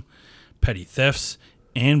vandalism, petty thefts,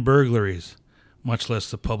 and burglaries, much less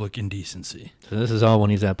the public indecency. So this is all when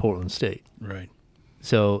he's at Portland State. Right.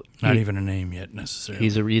 So not even a name yet, necessarily.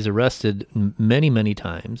 He's arrested many, many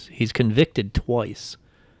times. He's convicted twice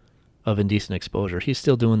of indecent exposure. He's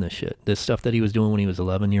still doing this shit. This stuff that he was doing when he was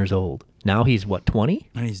 11 years old. Now he's, what, 20?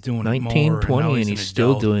 And he's doing 19, it more, 20, and an he's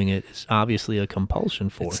still adult. doing it. It's obviously a compulsion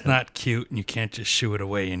for him. It's not cute, and you can't just shoo it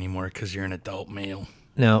away anymore because you're an adult male.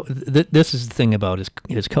 Now, this is the thing about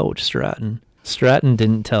his coach, Stratton. Stratton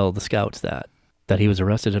didn't tell the scouts that he was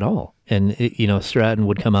arrested at all. And, Stratton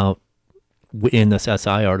would come out in this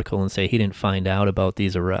SI article and say he didn't find out about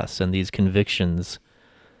these arrests and these convictions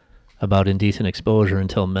about indecent exposure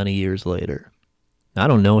until many years later. I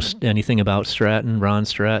don't know anything about Stratton, Ron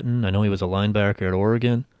Stratton. I know he was a linebacker at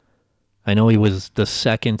Oregon. I know he was the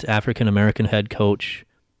second African-American head coach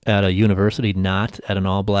at a university, not at an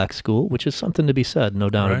all-black school, which is something to be said, no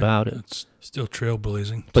doubt about it. It's still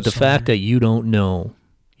trailblazing. But the fact that you don't know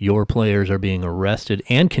your players are being arrested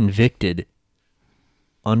and convicted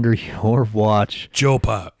under your watch. Joe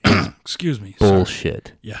Pop. Excuse me. Bullshit.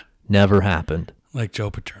 Sorry. Yeah. Never happened. Like Joe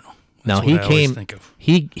Paterno. That's Now what he I always came. think of.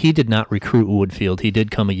 He did not recruit Woodfield. He did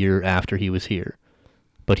come a year after he was here,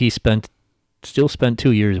 but he still spent 2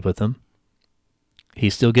 years with him.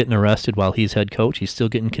 He's still getting arrested while he's head coach. He's still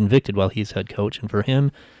getting convicted while he's head coach. And for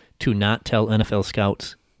him to not tell NFL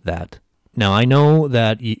scouts that. Now I know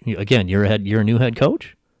that again, you're a new head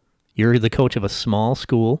coach. You're the coach of a small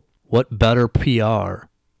school. What better PR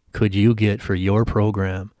could you get for your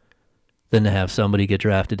program than to have somebody get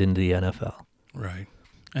drafted into the NFL? Right.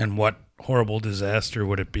 And what horrible disaster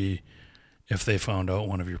would it be if they found out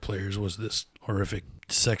one of your players was this horrific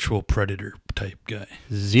sexual predator type guy?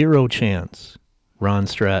 Zero chance Ron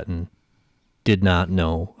Stratton did not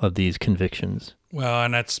know of these convictions. Well,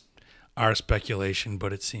 and that's our speculation,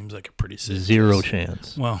 but it seems like a pretty safe Zero guess.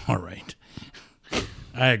 chance. Well, all right.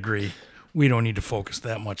 I agree. We don't need to focus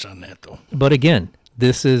that much on that, though. But again,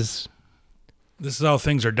 this is how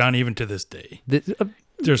things are done even to this day.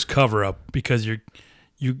 There's cover up because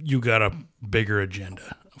you got a bigger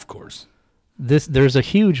agenda, of course. There's a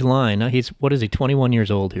huge line. Now he's 21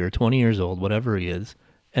 years old here, 20 years old, whatever he is,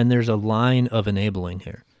 and there's a line of enabling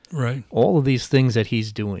here. Right. All of these things that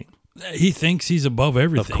he's doing. He thinks he's above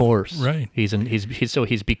everything. Of course. Right. He's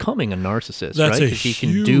becoming a narcissist, That's right? a 'Cause he huge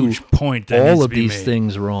can do point that all needs of to be these made.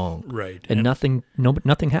 things wrong. Right. And nothing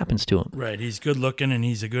happens to him. Right. He's good looking and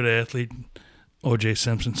he's a good athlete. O.J.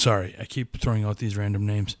 Simpson. Sorry, I keep throwing out these random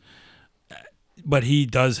names. But he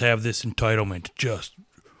does have this entitlement just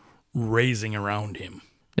raising around him.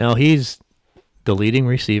 Now he's the leading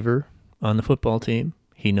receiver on the football team.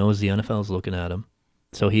 He knows the NFL's looking at him.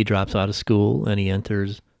 So he drops out of school and he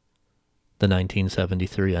enters the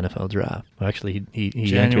 1973 NFL draft. Actually, he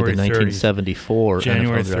entered the 1974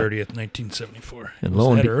 January NFL draft. 30th, 1974. And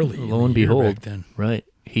lo and lo and behold, right,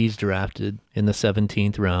 he's drafted in the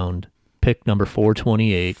 17th round, pick number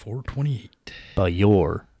 428 by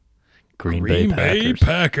your Green Bay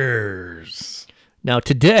Packers. Now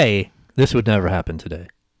today, this would never happen today,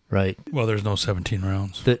 right? Well, there's no 17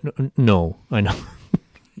 rounds. No, I know.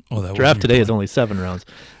 Oh, that Draft today point. is only 7 rounds.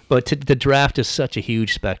 But the draft is such a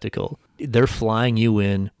huge spectacle. They're flying you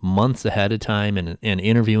in months ahead of time and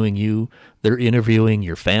interviewing you. They're interviewing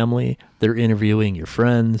your family. They're interviewing your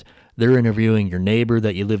friends. They're interviewing your neighbor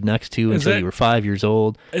that you lived next to until you were 5 years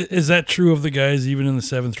old. Is that true of the guys even in the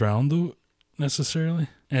 7th round, though, necessarily?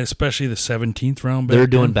 And especially the 17th round back They're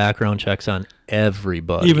doing then? background checks on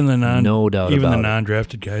everybody. Even the no doubt even about the it.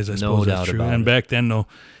 non-drafted guys, I No suppose doubt that's true. about And it. back then, though,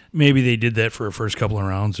 maybe they did that for a first couple of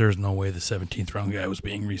rounds. There's no way the 17th round guy was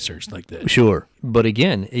being researched like that. Sure. But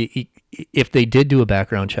again, if they did do a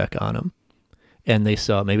background check on him and they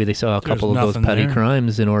saw a couple of those nothing petty there.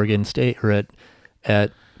 crimes in Oregon State or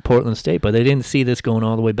at Portland State, but they didn't see this going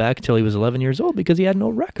all the way back until he was 11 years old because he had no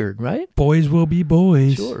record, right? Boys will be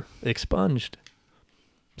boys. Sure. Expunged.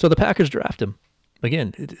 So the Packers draft him.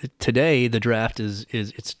 Again, today the draft is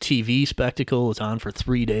it's a TV spectacle. It's on for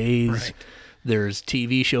 3 days. Right. There's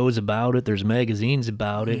TV shows about it. There's magazines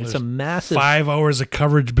about it. It's a massive 5 hours of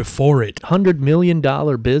coverage before it. $100 million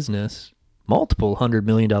business, multiple $100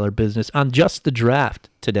 million business on just the draft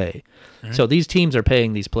today. Right. So these teams are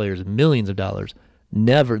paying these players millions of dollars.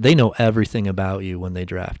 They know everything about you when they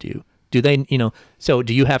draft you. Do they, so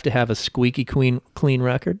do you have to have a squeaky clean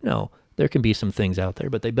record? No. There can be some things out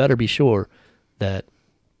there, but they better be sure that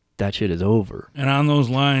shit is over. And on those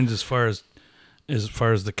lines, as far as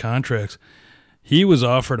the contracts, he was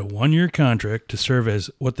offered a 1-year contract to serve as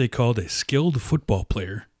what they called a skilled football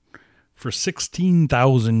player for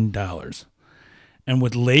 $16,000, and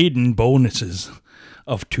with laden bonuses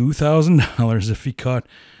of $2,000 if he caught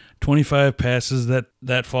 25 passes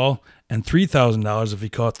that fall, and $3,000 if he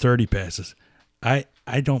caught 30 passes.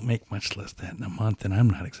 I don't make much less than that in a month, and I'm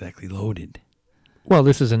not exactly loaded. Well,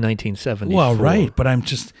 this is in 1974. Well, right, but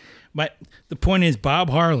But the point is, Bob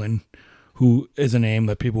Harlan, who is a name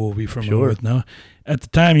that people will be familiar with now, at the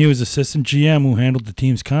time he was assistant GM who handled the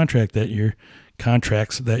team's contracts that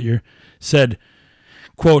year, said,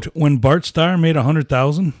 quote, when Bart Starr made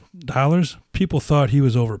 $100,000, people thought he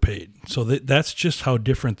was overpaid. So that's just how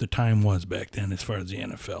different the time was back then as far as the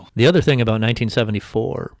NFL. The other thing about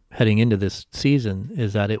 1974, heading into this season,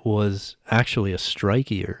 is that it was actually a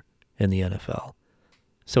strike year in the NFL.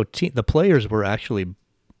 So the players were actually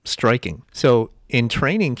striking. So in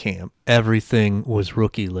training camp, everything was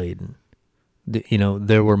rookie-laden.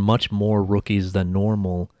 There were much more rookies than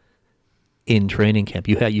normal in training camp.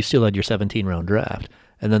 You still had your 17-round draft.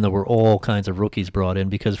 And then there were all kinds of rookies brought in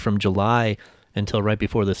because from July until right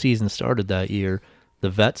before the season started that year,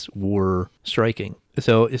 the vets were striking.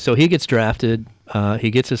 So he gets drafted.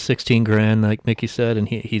 He gets his $16,000, like Mickey said, and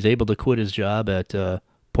he's able to quit his job at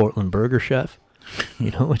Portland Burger Chef,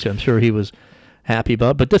 which I'm sure he was happy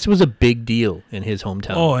about. But this was a big deal in his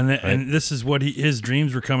hometown. Oh, and this is what his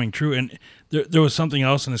dreams were coming true. And there was something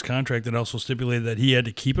else in his contract that also stipulated that he had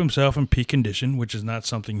to keep himself in peak condition, which is not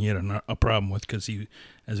something he had a problem with because he,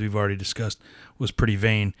 as we've already discussed, was pretty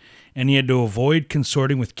vain. And he had to avoid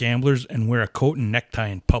consorting with gamblers and wear a coat and necktie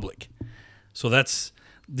in public. So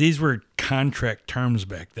these were contract terms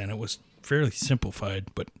back then. It was fairly simplified,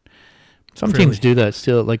 but some teams do that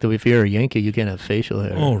still. Like if you're a Yankee, you can't have facial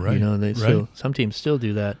hair. Oh, right. Still, some teams still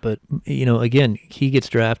do that. But, again, he gets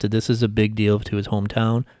drafted. This is a big deal to his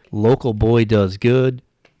hometown. Local boy does good.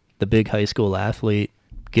 The big high school athlete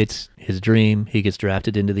gets his dream. He gets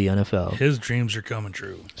drafted into the NFL. His dreams are coming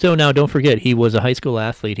true. So now don't forget, he was a high school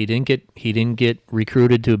athlete. He didn't get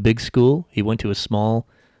recruited to a big school. He went to a small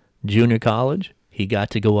junior college. He got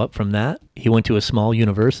to go up from that. He went to a small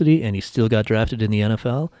university, and he still got drafted in the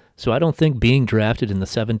NFL. So I don't think being drafted in the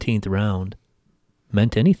 17th round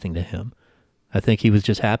meant anything to him. I think he was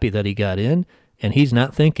just happy that he got in, and he's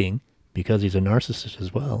not thinking, because he's a narcissist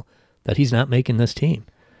as well, that he's not making this team.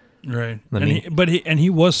 Right. He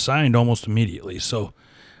was signed almost immediately. So,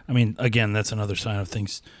 I mean, again, that's another sign of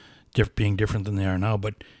things being different than they are now.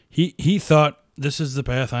 But he thought, this is the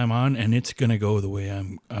path I'm on, and it's going to go the way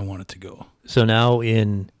I want it to go. So now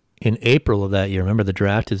in April of that year, remember the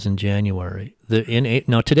draft is in January.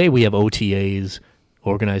 Now today we have OTAs,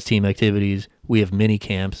 organized team activities. We have mini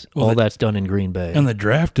camps. All that's done in Green Bay. And the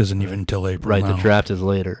draft isn't even until April. Right, now. The draft is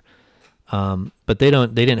later. But they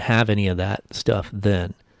didn't have any of that stuff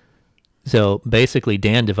then. So basically,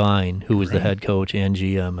 Dan Devine, who was the head coach and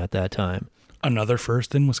GM at that time, another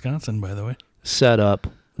first in Wisconsin, by the way, set up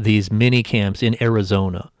these mini camps in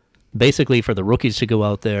Arizona, basically for the rookies to go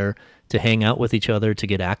out there to hang out with each other, to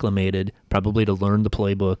get acclimated, probably to learn the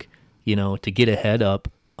playbook, to get a head up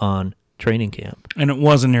on training camp. And it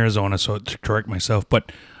was in Arizona, so to correct myself,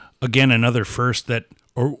 but again, another first that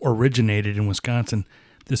originated in Wisconsin.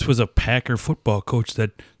 This was a Packer football coach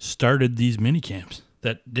that started these mini camps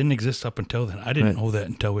that didn't exist up until then. I didn't know that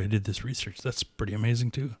until we did this research. That's pretty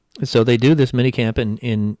amazing too. So they do this mini camp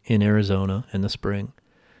in Arizona in the spring.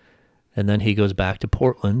 And then he goes back to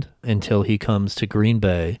Portland until he comes to Green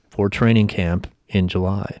Bay for training camp in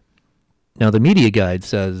July. Now, the media guide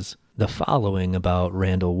says the following about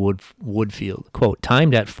Randall Woodfield. Quote,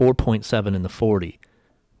 timed at 4.7 in the 40,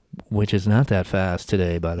 which is not that fast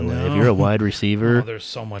today, by the way. If you're a wide receiver. They're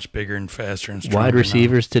so much bigger and faster and stronger wide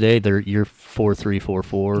receivers now. Today, you're 4.3,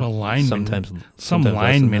 4.4. Well, linemen, some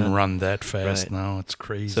linemen run that fast now. It's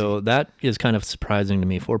crazy. So that is kind of surprising to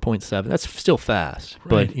me. 4.7. That's still fast.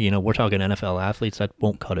 Right. But, we're talking NFL athletes. That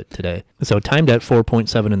won't cut it today. So timed at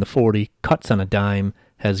 4.7 in the 40, cuts on a dime,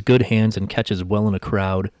 has good hands and catches well in a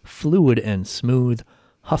crowd, fluid and smooth,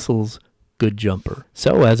 hustles, good jumper.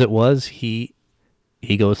 So as it was, he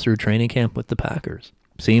goes through training camp with the Packers.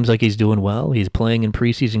 Seems like he's doing well. He's playing in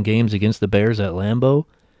preseason games against the Bears at Lambeau,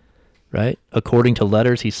 right? According to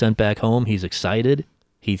letters he sent back home, he's excited.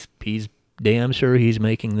 He's damn sure he's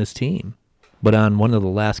making this team. But on one of the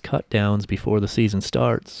last cut downs before the season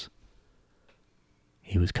starts,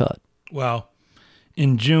 he was cut. Well,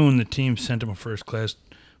 in June, the team sent him a first-class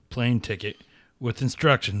plane ticket with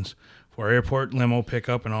instructions for airport limo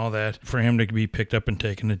pickup and all that for him to be picked up and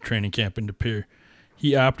taken to training camp in De Pere.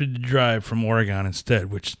 He opted to drive from Oregon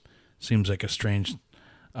instead, which seems like a strange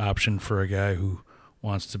option for a guy who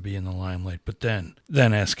wants to be in the limelight. But then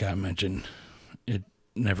as Scott mentioned, it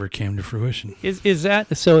never came to fruition. Is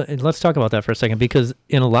that so? Let's talk about that for a second, because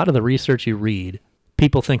in a lot of the research you read,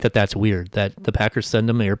 people think that that's weird, that the Packers send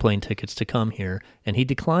him airplane tickets to come here, and he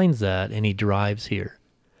declines that, and he drives here.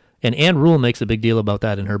 And Ann Rule makes a big deal about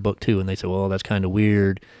that in her book too, and they say, well, that's kind of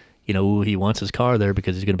weird. He wants his car there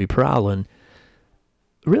because he's going to be prowling.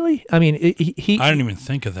 Really? I mean, he I didn't even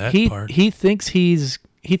think of that part. He thinks he's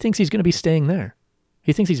going to be staying there.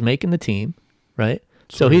 He thinks he's making the team, right?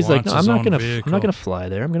 So he he's like, wants no, his I'm own not vehicle. going to fly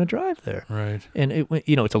there. I'm going to drive there. Right. And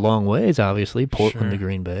it's a long ways, obviously, Portland Sure. to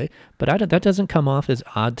Green Bay, but that doesn't come off as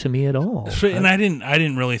odd to me at all. And I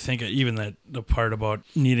didn't really think of even that the part about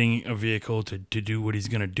needing a vehicle to do what he's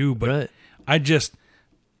going to do, but Right.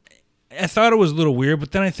 I thought it was a little weird,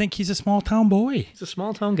 but then I think he's a small town boy. He's a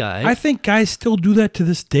small town guy. I think guys still do that to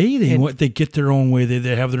this day. They get their own way.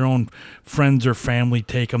 They have their own friends or family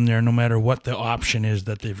take them there, no matter what the option is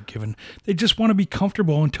that they've given. They just want to be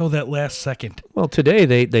comfortable until that last second. Well,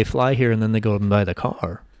 today they fly here and then they go and buy the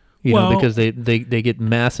car, because they get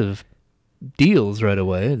massive deals right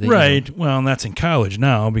away. Right. Well, and that's in college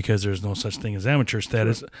now because there's no such thing as amateur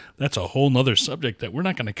status. Sure. That's a whole nother subject that we're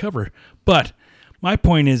not going to cover. But my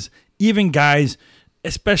point is, even guys,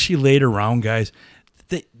 especially later round guys,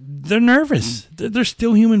 they're nervous. They're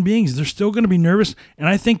still human beings. They're still going to be nervous. And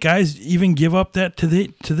I think guys even give up that to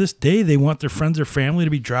this day. They want their friends or family to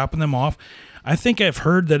be dropping them off. I think I've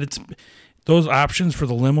heard that it's those options for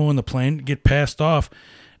the limo and the plane get passed off,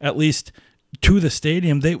 at least to the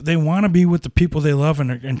stadium. They want to be with the people they love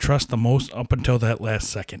and trust the most up until that last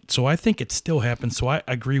second. So I think it still happens. So I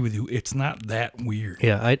agree with you. It's not that weird.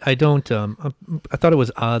 Yeah, I don't. I thought it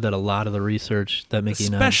was odd that a lot of the research that Mickey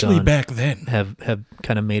and I have done back then have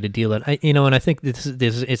kind of made a deal that and I think this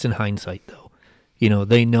it's in hindsight though.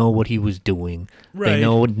 They know what he was doing. Right. They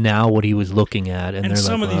know now what he was looking at, and they're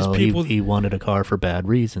some like, of these well, people, he wanted a car for bad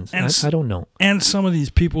reasons. I don't know. And some of these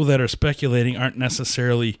people that are speculating aren't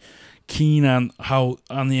necessarily keen on the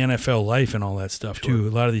NFL life and all that stuff too.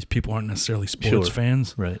 A lot of these people aren't necessarily sports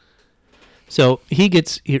fans. Right. So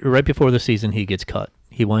right before the season, he gets cut.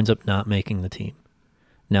 He winds up not making the team.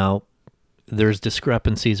 Now, there's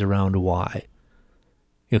discrepancies around why.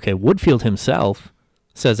 Okay, Woodfield himself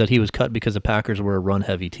says that he was cut because the Packers were a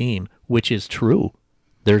run-heavy team, which is true.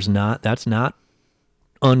 That's not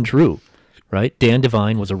untrue, right? Dan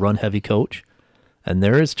Devine was a run-heavy coach, and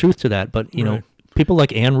there is truth to that. But, people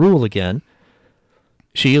like Ann Rule again,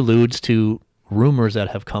 she alludes to rumors that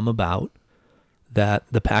have come about that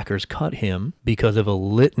the Packers cut him because of a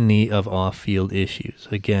litany of off-field issues.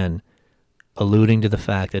 Again, alluding to the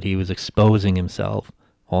fact that he was exposing himself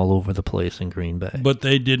all over the place in Green Bay. But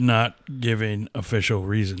they did not give an official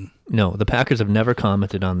reason. No, the Packers have never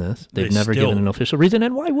commented on this. They've never given an official reason,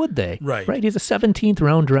 and why would they? Right. Right, he's a 17th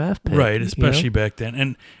round draft pick. Right, especially back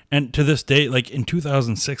then. And to this day, like in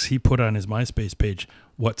 2006, he put on his MySpace page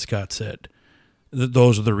what Scott said.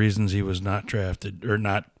 Those are the reasons he was not drafted or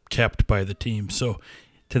not kept by the team. So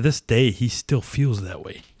to this day, he still feels that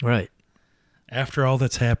way. Right. After all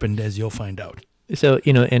that's happened, as you'll find out. So,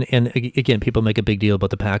 and again, people make a big deal about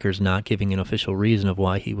the Packers not giving an official reason of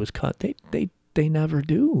why he was cut. They never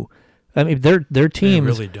do. I mean, their teams,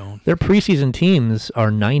 they really don't. Their preseason teams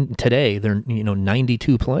are today. They're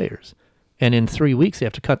 92 players, and in 3 weeks they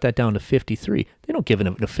have to cut that down to 53. They don't give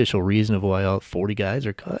an official reason of why all 40 guys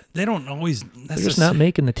are cut. They don't always. They're just not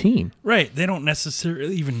making the team. Right. They don't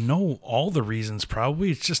necessarily even know all the reasons.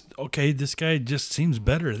 Probably it's just okay. This guy just seems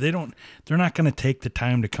better. They're not going to take the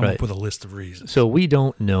time to come up with a list of reasons. So we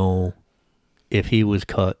don't know if he was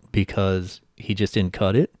cut because he just didn't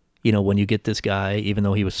cut it. When you get this guy, even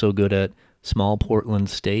though he was so good at small Portland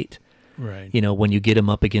State, right? When you get him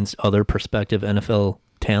up against other prospective NFL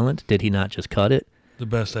talent, did he not just cut it? The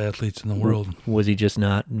best athletes in the world. Was he just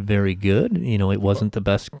not very good? It wasn't the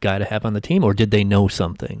best guy to have on the team, or did they know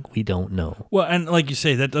something? We don't know. Well, and like you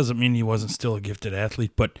say, that doesn't mean he wasn't still a gifted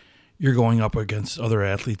athlete, but you're going up against other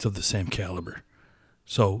athletes of the same caliber.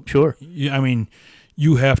 So, sure.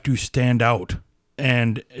 You have to stand out.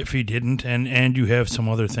 And if he didn't, and you have some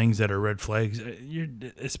other things that are red flags,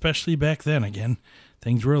 especially back then, again,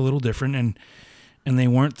 things were a little different, and they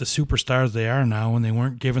weren't the superstars they are now, and they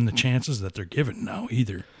weren't given the chances that they're given now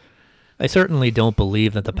either. I certainly don't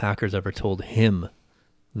believe that the Packers ever told him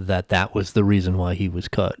that was the reason why he was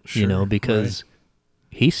cut, Sure, because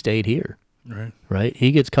he stayed here. Right.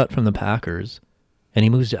 He gets cut from the Packers, and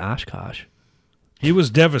he moves to Oshkosh. He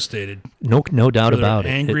was devastated. No doubt about it.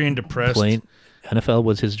 Angry and depressed. NFL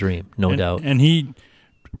was his dream, no doubt. And he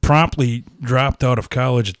promptly dropped out of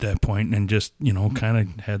college at that point and just, kind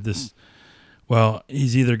of had this, well,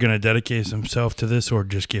 he's either going to dedicate himself to this or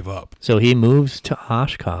just give up. So he moves to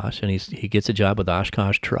Oshkosh, and he gets a job with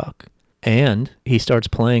Oshkosh Truck. And he starts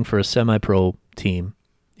playing for a semi-pro team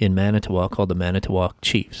in Manitowoc called the Manitowoc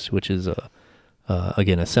Chiefs, which is,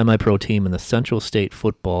 again, a semi-pro team in the Central State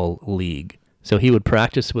Football League. So he would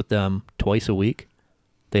practice with them twice a week.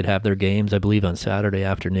 They'd have their games, I believe, on Saturday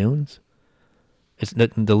afternoons.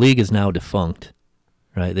 The league is now defunct.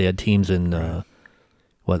 right? They had teams in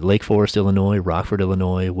Lake Forest, Illinois, Rockford,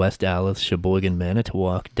 Illinois, West Dallas, Sheboygan,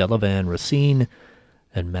 Manitowoc, Delavan, Racine,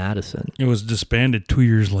 and Madison. It was disbanded 2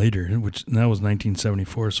 years later, that was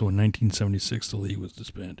 1974. So in 1976, the league was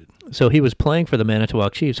disbanded. So he was playing for the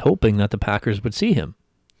Manitowoc Chiefs, hoping that the Packers would see him,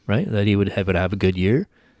 right? That he would have a good year,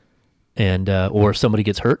 and or if somebody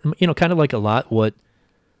gets hurt, kind of like a lot what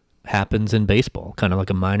happens in baseball, kind of like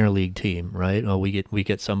a minor league team, right? Oh, we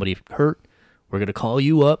get somebody hurt, we're going to call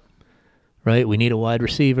you up, right? We need a wide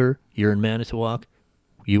receiver. You're in Manitowoc.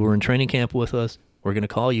 You were in training camp with us. We're going to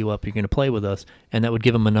call you up. You're going to play with us. And that would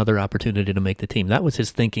give him another opportunity to make the team. That was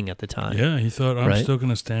his thinking at the time. Yeah, he thought, I'm still going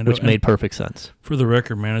to stand out. Which made perfect sense. For the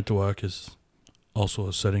record, Manitowoc is also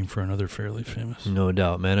a setting for another fairly famous. No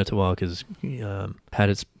doubt. Manitowoc has had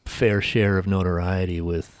its fair share of notoriety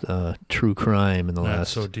with true crime in the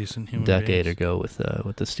last decade ago with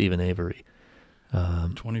the Stephen Avery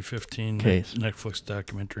 2015 case. Netflix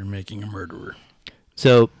documentary, Making a Murderer.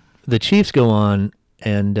 So the Chiefs go on,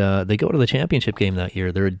 and they go to the championship game that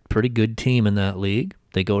year. They're a pretty good team in that league.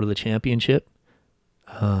 They go to the championship.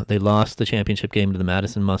 They lost the championship game to the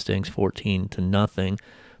Madison Mustangs 14-0,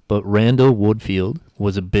 but Randall Woodfield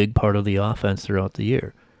was a big part of the offense throughout the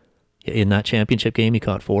year. In that championship game, he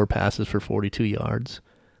caught 4 passes for 42 yards.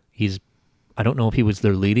 I don't know if he was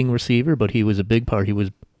their leading receiver, but he was a big part. He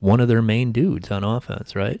was one of their main dudes on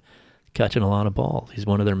offense, right? Catching a lot of balls. He's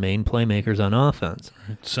one of their main playmakers on offense.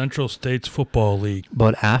 Right. Central States Football League.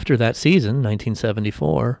 But after that season,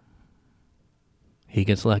 1974, he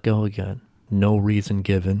gets let go again. No reason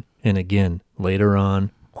given. And again, later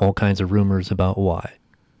on, all kinds of rumors about why.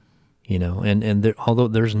 Although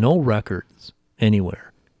there's no records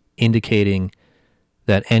anywhere indicating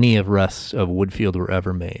that any arrests of Woodfield were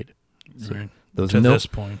ever made. Right. To this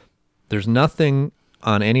point. There's nothing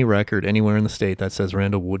on any record anywhere in the state that says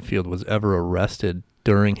Randall Woodfield was ever arrested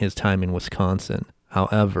during his time in Wisconsin.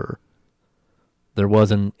 However, there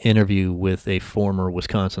was an interview with a former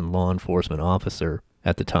Wisconsin law enforcement officer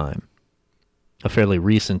at the time. A fairly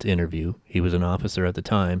recent interview. He was an officer at the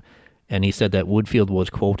time, and he said that Woodfield was,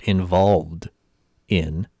 quote, involved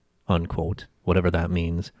in, unquote, whatever that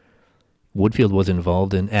means. Woodfield was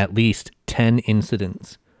involved in at least 10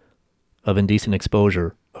 incidents of indecent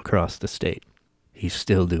exposure across the state. He's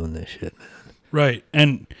still doing this shit, man. Right.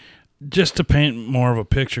 And just to paint more of a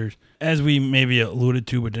picture, as we maybe alluded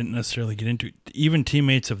to but didn't necessarily get into, even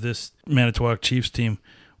teammates of this Manitowoc Chiefs team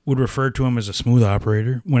would refer to him as a smooth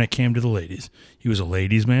operator when it came to the ladies. He was a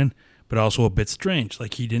ladies' man, but also a bit strange.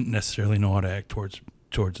 Like he didn't necessarily know how to act towards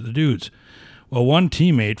the dudes. Well, one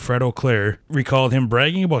teammate, Fred O'Clair, recalled him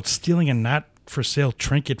bragging about stealing a not-for-sale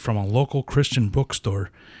trinket from a local Christian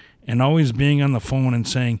bookstore and always being on the phone and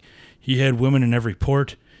saying he had women in every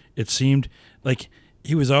port. It seemed like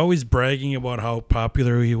he was always bragging about how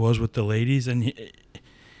popular he was with the ladies, and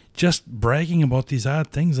just bragging about these odd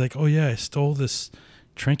things like, oh yeah, I stole this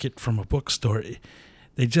trinket from a bookstore.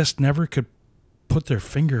 They just never could put their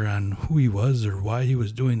finger on who he was or why he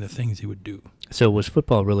was doing the things he would do. So was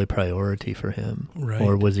football really priority for him? Right.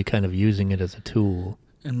 Or was he kind of using it as a tool?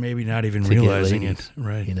 And maybe not even realizing it.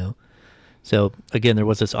 Right. So, again, there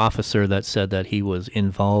was this officer that said that he was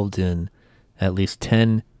involved in at least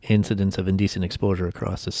 10 incidents of indecent exposure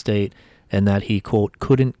across the state, and that he, quote,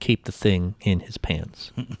 couldn't keep the thing in his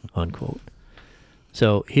pants, unquote.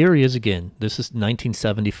 So here he is again. This is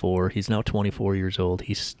 1974. He's now 24 years old.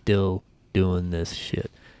 He's still doing this shit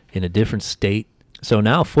in a different state. So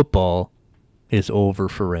now football is over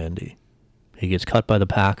for Randy. He gets cut by the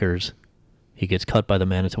Packers. He gets cut by the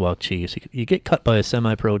Manitowoc Chiefs. You get cut by a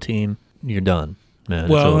semi-pro team, you're done, man.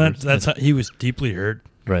 Well, that's how he was deeply hurt.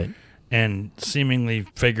 Right. And seemingly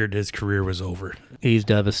figured his career was over. He's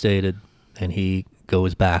devastated, and he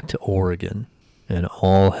goes back to Oregon, and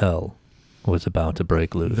all hell was about to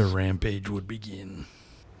break loose. The rampage would begin.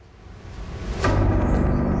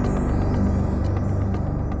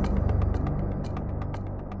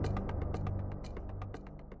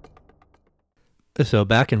 So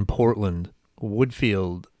back in Portland,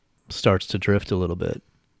 Woodfield starts to drift a little bit.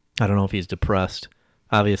 I don't know if he's depressed.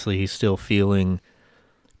 Obviously, he's still feeling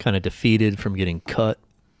kind of defeated from getting cut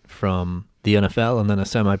from the NFL and then a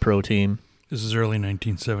semi-pro team. This is early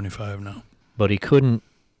 1975 now. But he couldn't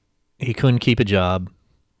keep a job.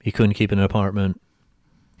 He couldn't keep an apartment.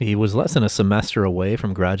 He was less than a semester away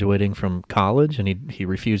from graduating from college, and he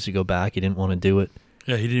refused to go back. He didn't want to do it.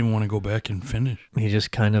 Yeah, he didn't want to go back and finish. He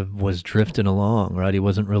just kind of was drifting along, right? He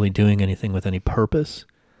wasn't really doing anything with any purpose.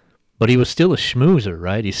 But he was still a schmoozer,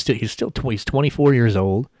 right? He's 24 years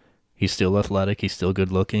old. He's still athletic. He's still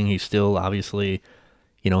good looking. He's still obviously,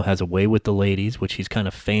 has a way with the ladies, which he's kind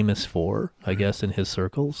of famous for, I guess, in his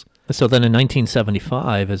circles. So then in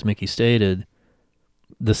 1975, as Mickey stated,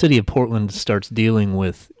 the city of Portland starts dealing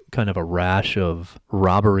with kind of a rash of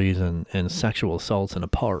robberies and sexual assaults in a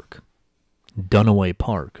park, Dunaway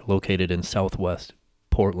Park, located in southwest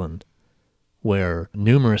Portland, where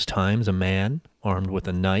numerous times a man armed with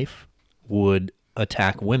a knife would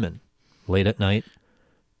attack women late at night.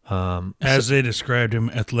 As they described him,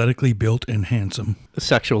 athletically built and handsome.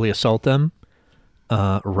 Sexually assault them,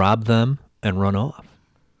 rob them, and run off.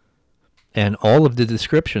 And all of the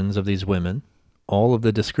descriptions of these women, all of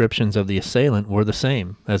the descriptions of the assailant were the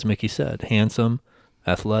same, as Mickey said. Handsome,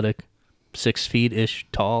 athletic, 6 feet-ish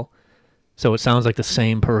tall. So it sounds like the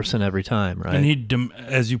same person every time, right? And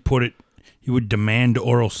as you put it, he would demand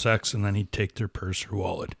oral sex, and then he'd take their purse or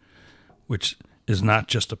wallet, which is not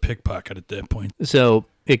just a pickpocket at that point. So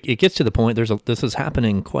it gets to the point, this is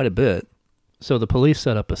happening quite a bit. So the police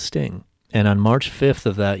set up a sting. And on March 5th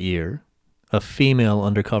of that year, a female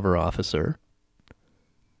undercover officer,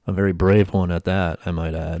 a very brave one at that, I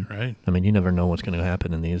might add. Right. I mean, you never know what's going to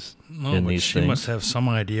happen in these She things. must have some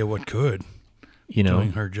idea what could,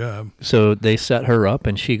 doing her job. So they set her up,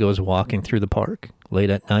 and she goes walking through the park late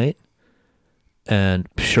at night. And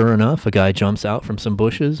sure enough, a guy jumps out from some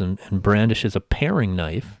bushes and brandishes a paring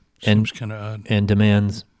knife Seems kind of odd. and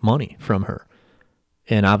demands money from her.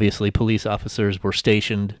 And obviously police officers were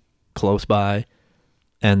stationed close by,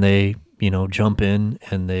 and they, jump in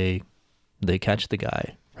and they catch the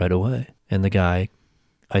guy right away. And the guy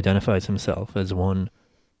identifies himself as one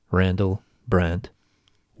Randall Brant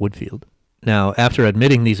Woodfield. Now, after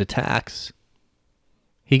admitting these attacks,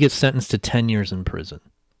 he gets sentenced to 10 years in prison,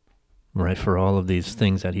 right, for all of these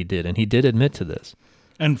things that he did. And he did admit to this.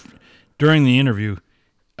 And during the interview,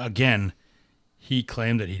 again, he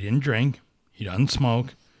claimed that he didn't drink, he doesn't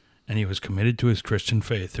smoke, and he was committed to his Christian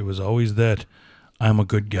faith. There was always that I'm a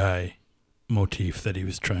good guy motif that he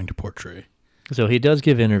was trying to portray. So he does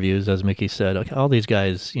give interviews, as Mickey said. Like, all these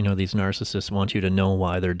guys, these narcissists want you to know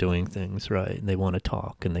why they're doing things, right? They want to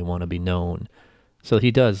talk and they want to be known. So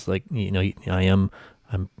he does, I'm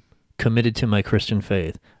committed to my Christian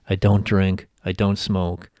faith. I don't drink. I don't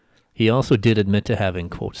smoke. He also did admit to having,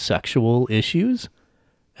 quote, sexual issues,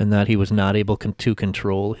 and that he was not able to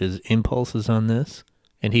control his impulses on this.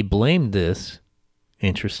 And he blamed this,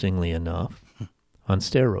 interestingly enough, on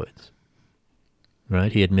steroids.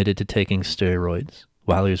 Right? He admitted to taking steroids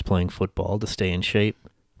while he was playing football to stay in shape,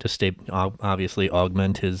 to obviously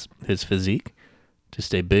augment his physique, to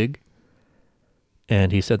stay big.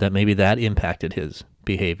 And he said that maybe that impacted his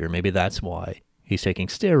behavior. Maybe that's why he's taking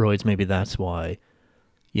steroids. Maybe that's why,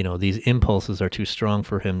 these impulses are too strong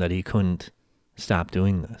for him that he couldn't stop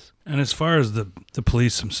doing this. And as far as the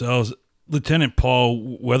police themselves, Lieutenant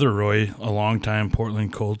Paul Weatheroy, a longtime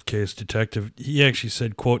Portland cold case detective, he actually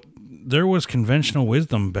said, quote, there was conventional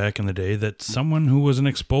wisdom back in the day that someone who was an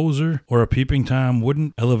exposer or a peeping Tom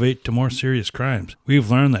wouldn't elevate to more serious crimes. We've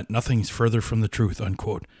learned that nothing's further from the truth,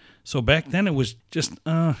 unquote. So back then it was just,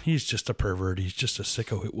 he's just a pervert. He's just a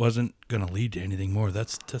sicko. It wasn't going to lead to anything more.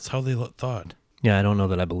 That's how they thought. Yeah, I don't know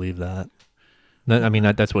that I believe that.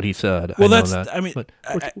 That's what he said. Well,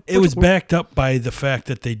 it was backed up by the fact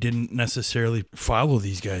that they didn't necessarily follow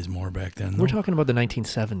these guys more back then. We're talking about the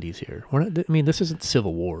 1970s here. This isn't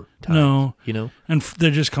Civil War time. No. And they're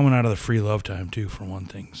just coming out of the free love time, too, for one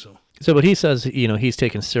thing, So, but he says, he's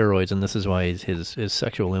taking steroids, and this is why his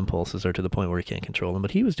sexual impulses are to the point where he can't control them.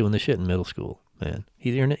 But he was doing this shit in middle school, man.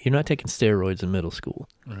 You're not taking steroids in middle school.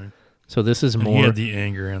 Right. So this is more. He had the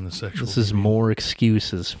anger and the sexual. This is more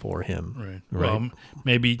excuses for him. Right. Well,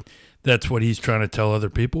 maybe that's what he's trying to tell other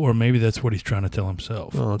people, or maybe that's what he's trying to tell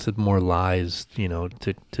himself. Well, it's more lies,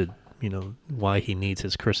 to why he needs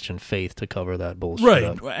his Christian faith to cover that bullshit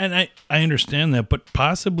up. Right. And I understand that, but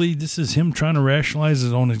possibly this is him trying to rationalize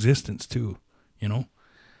his own existence too. Who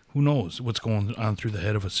knows what's going on through the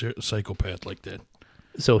head of a psychopath like that.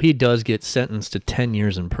 So he does get sentenced to 10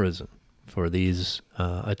 years in prison for these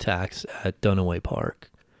attacks at Dunaway Park.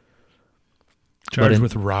 Charged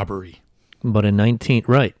with robbery. But in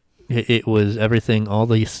it was everything, all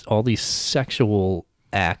these sexual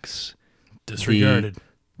acts disregarded,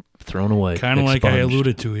 thrown away. Kind of like I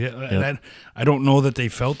alluded to. Yeah, yep. I don't know that they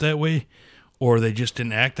felt that way, or they just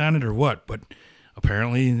didn't act on it, or what. But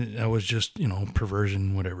apparently, that was just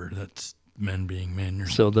perversion, whatever. That's men being men.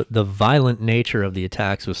 So the violent nature of the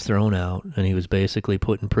attacks was thrown out, and he was basically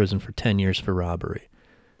put in prison for 10 years for robbery.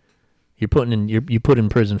 You put in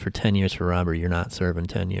prison for 10 years for robbery, you're not serving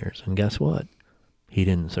 10 years. And guess what? He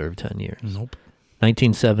didn't serve 10 years. Nope.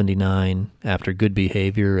 1979, after good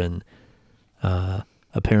behavior and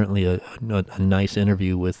apparently a nice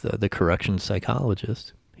interview with the corrections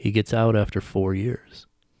psychologist. He gets out after 4 years.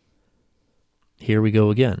 Here we go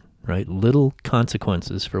again, right? Little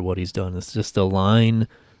consequences for what he's done. It's just the line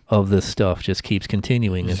of this stuff just keeps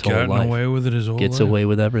continuing his whole life. He's gotten away with it his whole life. Gets away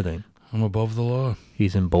with everything. I'm above the law.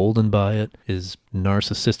 He's emboldened by it. His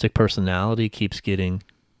narcissistic personality keeps getting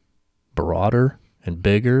broader and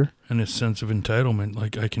bigger. And his sense of entitlement,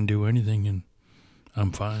 like I can do anything and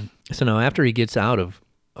I'm fine. So now after he gets out of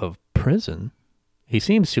prison, he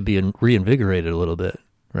seems to be reinvigorated a little bit,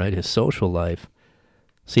 right? His social life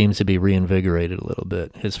seems to be reinvigorated a little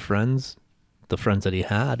bit. His friends, the friends that he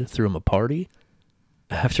had, threw him a party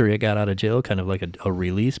after he got out of jail, kind of like a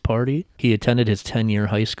release party. He attended his 10-year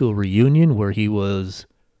high school reunion where he was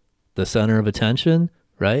the center of attention,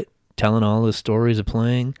 right? Telling all his stories of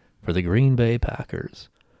playing for the Green Bay Packers,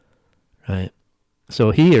 right?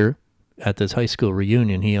 So here, at this high school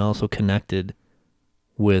reunion, he also connected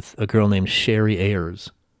with a girl named Sherry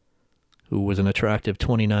Ayers, who was an attractive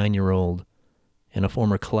 29-year-old and a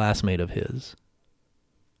former classmate of his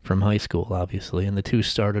from high school, obviously. And the two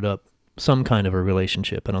started up some kind of a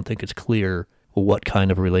relationship. I don't think it's clear what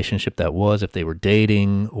kind of relationship that was, if they were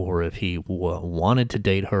dating or if he wanted to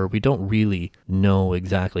date her. We don't really know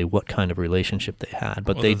exactly what kind of relationship they had,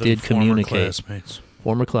 but they did communicate.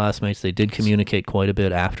 Former classmates, they did communicate quite a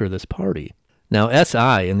bit after this party. Now,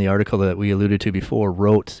 S.I., in the article that we alluded to before,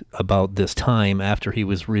 wrote about this time after he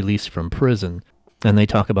was released from prison, and they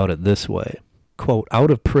talk about it this way. Quote, out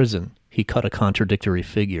of prison, he cut a contradictory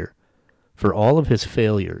figure. For all of his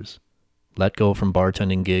failures, let go from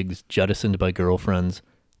bartending gigs, jettisoned by girlfriends,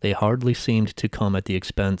 they hardly seemed to come at the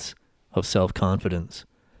expense of self-confidence.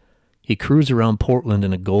 He cruised around Portland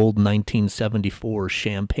in a gold 1974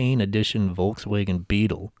 Champagne Edition Volkswagen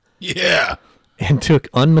Beetle. Yeah. And took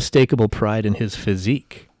unmistakable pride in his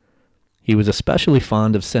physique. He was especially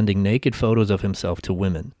fond of sending naked photos of himself to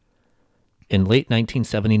women. In late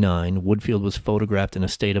 1979, Woodfield was photographed in a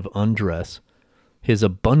state of undress, his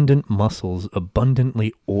abundant muscles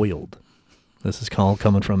abundantly oiled. This is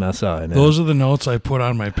coming from SI. Man. Those are the notes I put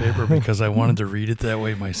on my paper because I wanted to read it that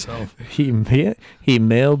way myself. He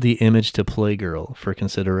mailed the image to Playgirl for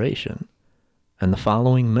consideration. And the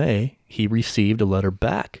following May, he received a letter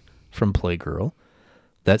back from Playgirl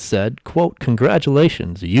that said, quote,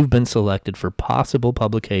 congratulations, you've been selected for possible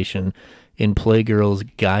publication in Playgirl's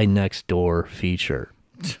Guy Next Door feature.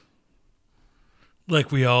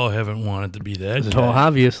 Like we all haven't wanted to be that. So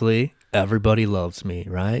obviously, everybody loves me,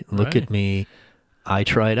 right? Look at me. I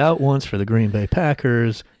tried out once for the Green Bay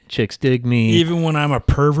Packers. Chicks dig me. Even when I'm a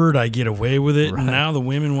pervert, I get away with it. Right. And now the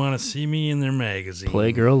women want to see me in their magazine.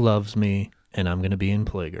 Playgirl loves me, and I'm going to be in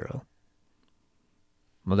Playgirl.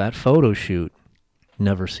 Well, that photo shoot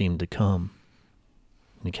never seemed to come.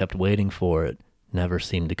 He kept waiting for it. Never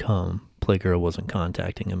seemed to come. Playgirl wasn't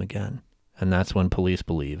contacting him again. And that's when police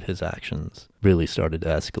believe his actions really started to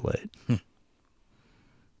escalate.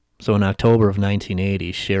 So in October of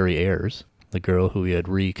 1980, Sherry Ayers, the girl who he had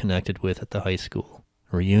reconnected with at the high school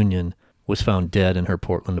reunion, was found dead in her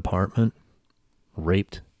Portland apartment,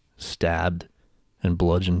 raped, stabbed, and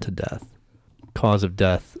bludgeoned to death. Cause of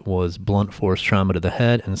death was blunt force trauma to the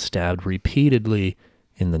head and stabbed repeatedly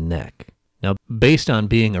in the neck. Now, based on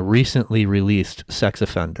being a recently released sex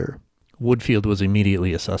offender, Woodfield was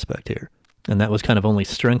immediately a suspect here. And that was kind of only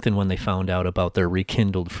strengthened when they found out about their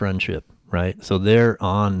rekindled friendship, right? So they're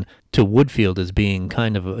on to Woodfield as being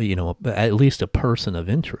kind of, at least a person of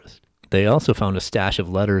interest. They also found a stash of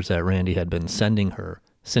letters that Randy had been sending her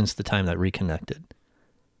since the time that reconnected.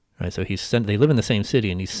 Right, so they live in the same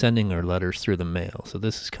city, and he's sending her letters through the mail. So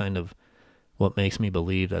this is kind of what makes me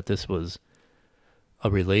believe that this was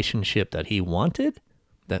a relationship that he wanted,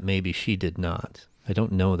 that maybe she did not. I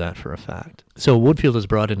don't know that for a fact. So Woodfield is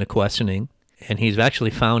brought into questioning, and he's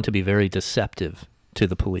actually found to be very deceptive to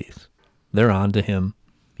the police. They're on to him.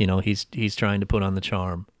 He's trying to put on the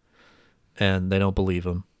charm, and they don't believe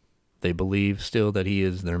him. They believe still that he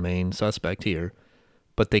is their main suspect here.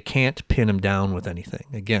 But they can't pin him down with anything.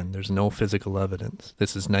 Again, there's no physical evidence.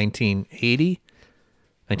 This is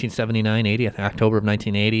 1979, 80, October of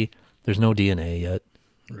 1980. There's no DNA yet,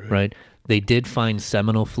 right? They did find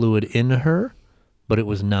seminal fluid in her, but it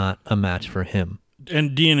was not a match for him.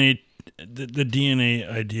 And DNA, the DNA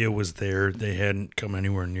idea was there. They hadn't come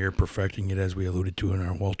anywhere near perfecting it, as we alluded to in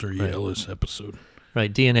our Walter E. Ellis episode.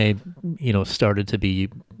 Right, DNA, started to be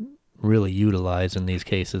really utilized in these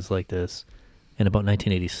cases like this in about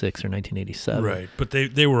 1986 or 1987. Right, but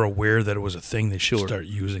they were aware that it was a thing they should start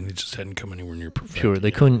using. They just hadn't come anywhere near perfect. Sure, they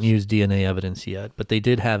couldn't use DNA evidence yet, but they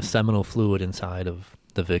did have seminal fluid inside of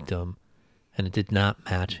the victim, and it did not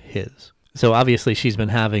match his. So obviously she's been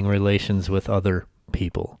having relations with other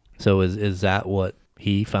people. So is that what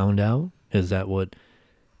he found out? Is that what,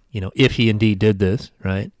 if he indeed did this,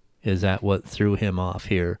 right? Is that what threw him off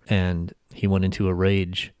here? And he went into a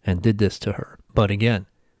rage and did this to her. But again,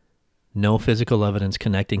 no physical evidence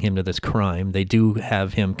connecting him to this crime. They do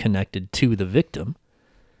have him connected to the victim,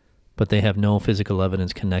 but they have no physical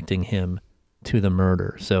evidence connecting him to the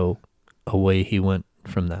murder. So away he went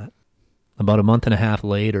from that. About a month and a half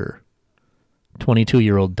later,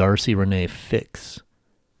 22-year-old Darcy Renee Fix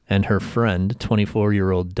and her friend,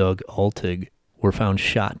 24-year-old Doug Altig, were found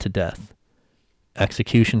shot to death,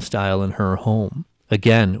 execution style, in her home.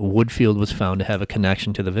 Again, Woodfield was found to have a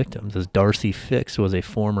connection to the victims, as Darcy Fix was a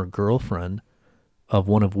former girlfriend of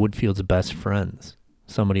one of Woodfield's best friends,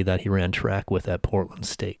 somebody that he ran track with at Portland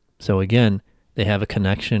State. So again, they have a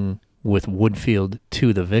connection with Woodfield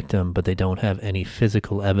to the victim, but they don't have any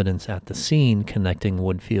physical evidence at the scene connecting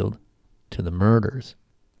Woodfield to the murders.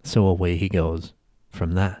 So away he goes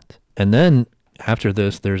from that. And then after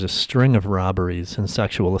this, there's a string of robberies and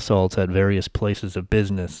sexual assaults at various places of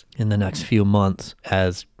business in the next few months,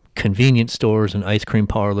 as convenience stores and ice cream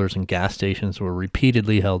parlors and gas stations were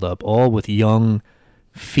repeatedly held up, all with young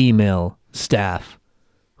female staff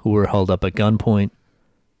who were held up at gunpoint,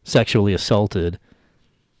 sexually assaulted,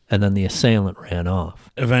 and then the assailant ran off.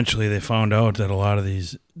 Eventually, they found out that a lot of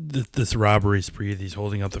this robbery spree, these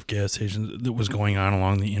holding up of gas stations, that was going on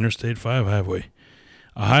along the Interstate 5 highway.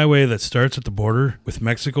 A highway that starts at the border with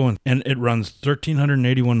Mexico, and it runs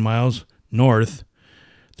 1,381 miles north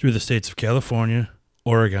through the states of California,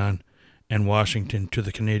 Oregon, and Washington to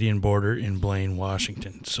the Canadian border in Blaine,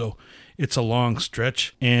 Washington. So it's a long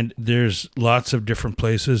stretch, and there's lots of different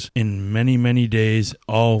places in many, many days,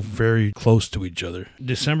 all very close to each other.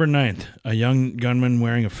 December 9th, a young gunman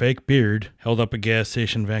wearing a fake beard held up a gas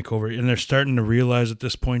station in Vancouver, and they're starting to realize at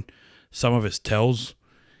this point some of his tells.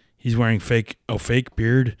 He's wearing a fake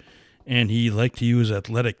beard, and he liked to use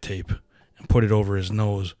athletic tape and put it over his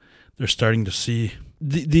nose. They're starting to see,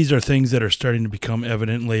 these are things that are starting to become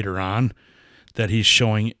evident later on that he's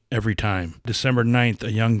showing every time. December 9th,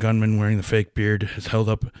 a young gunman wearing the fake beard has held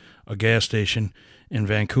up a gas station in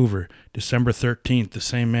Vancouver. December 13th, the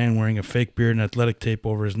same man wearing a fake beard and athletic tape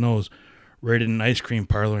over his nose raided an ice cream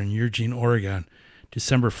parlor in Eugene, Oregon.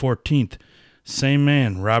 December 14th, same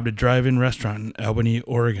man robbed a drive-in restaurant in Albany,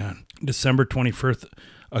 Oregon. December 21st,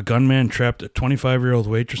 a gunman trapped a 25-year-old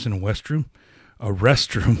waitress in a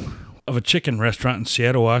restroom of a chicken restaurant in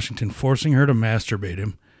Seattle, Washington, forcing her to masturbate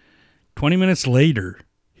him. 20 minutes later,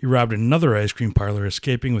 he robbed another ice cream parlor,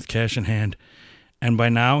 escaping with cash in hand, and by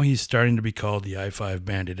now he's starting to be called the I-5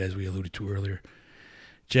 Bandit, as we alluded to earlier.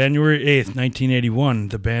 January 8th, 1981,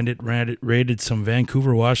 the bandit raided some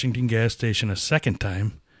Vancouver, Washington gas station a second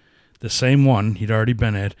time, the same one he'd already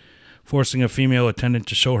been at, forcing a female attendant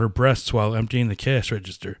to show her breasts while emptying the cash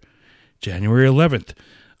register. January 11th,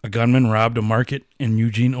 a gunman robbed a market in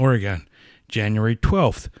Eugene, Oregon. January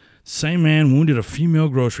 12th, same man wounded a female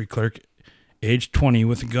grocery clerk, age 20,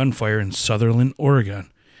 with a gunfire in Sutherland,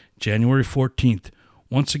 Oregon. January 14th,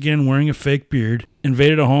 once again wearing a fake beard,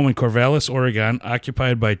 invaded a home in Corvallis, Oregon,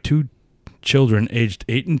 occupied by two children aged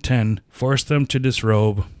 8 and 10, forced them to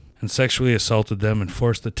disrobe, and sexually assaulted them and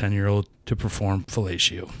forced the 10-year-old to perform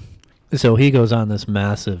fellatio. So he goes on this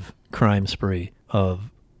massive crime spree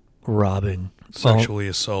of robbing, sexually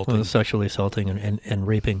assaulting and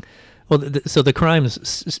raping. Well, so the crimes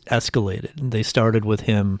escalated. They started with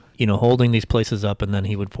him, holding these places up, and then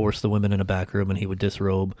he would force the women in a back room, and he would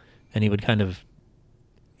disrobe, and he would kind of,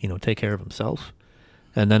 take care of himself.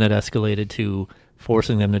 And then it escalated to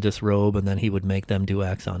forcing them to disrobe, and then he would make them do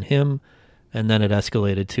acts on him. And then it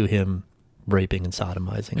escalated to him raping and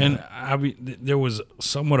sodomizing. And there was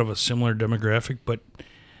somewhat of a similar demographic, but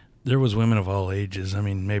there was women of all ages. I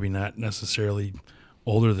mean, maybe not necessarily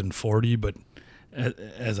older than 40, but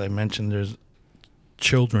as I mentioned, there's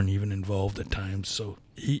children even involved at times. So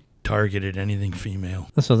he targeted anything female.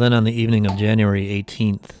 So then on the evening of January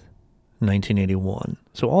 18th, 1981,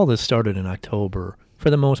 so all this started in October for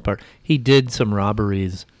the most part. He did some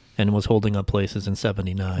robberies and was holding up places in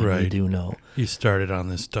 79. Right. We do know he started on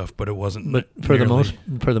this stuff, but it wasn't. But for the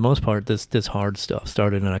most part, this hard stuff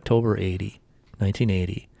started in October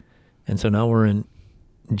 1980, and so now we're in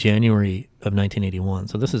January of 1981.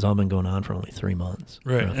 So this has all been going on for only 3 months.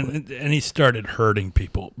 Right, and he started hurting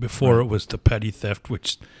people. Before It was the petty theft,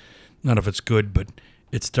 which none of it's good, but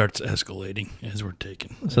it starts escalating as we're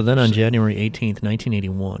taking. So then on January 18th,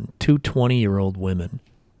 1981, two 20-year-old women,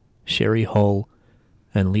 Sherry Hull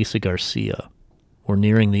and Lisa Garcia, were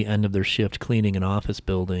nearing the end of their shift cleaning an office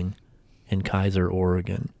building in Kaiser,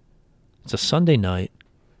 Oregon. It's a Sunday night,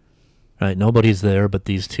 right? Nobody's there but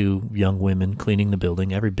these two young women cleaning the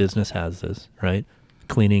building. Every business has this, right?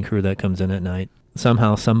 Cleaning crew that comes in at night.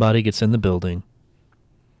 Somehow somebody gets in the building,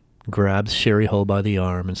 grabs Sherry Hull by the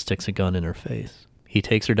arm and sticks a gun in her face. He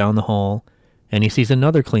takes her down the hall, and he sees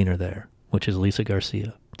another cleaner there, which is Lisa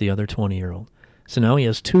Garcia, the other 20-year-old. So now he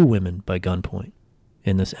has two women by gunpoint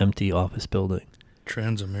in this empty office building.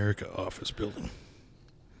 Transamerica office building.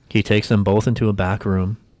 He takes them both into a back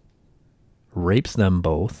room, rapes them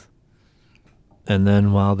both, and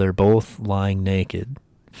then while they're both lying naked,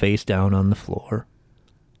 face down on the floor,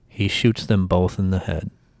 he shoots them both in the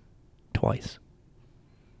head twice.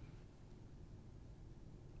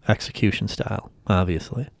 Execution style,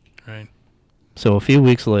 obviously. Right. So a few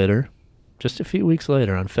weeks later, just a few weeks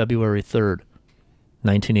later, on February 3rd,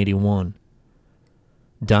 1981,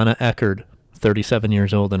 Donna Eckerd, 37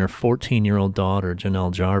 years old, and her 14-year-old daughter,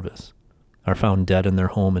 Janelle Jarvis, are found dead in their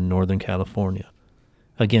home in Northern California.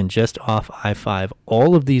 Again, just off I-5.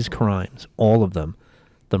 All of these crimes, all of them,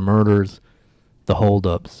 the murders, the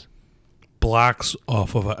holdups, blocks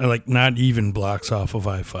off of, like, not even blocks off of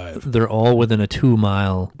I-5. they're all within a 2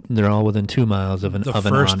 mile. They're all within 2 miles of an The of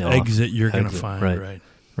an first on-off exit you're going to exit. find, Right.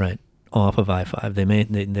 right? Off of I-5. They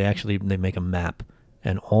make a map,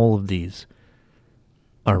 and all of these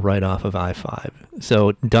are right off of I-5.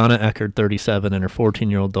 So Donna Eckerd, 37, and her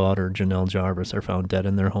 14-year-old daughter, Janelle Jarvis, are found dead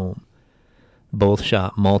in their home. Both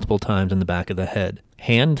shot multiple times in the back of the head.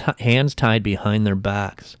 Hands tied behind their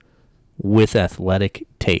backs with athletic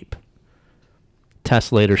tape.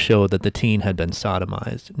 Tests later showed that the teen had been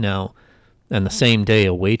sodomized. Now, and the same day,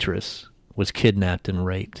 a waitress was kidnapped and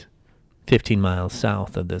raped 15 miles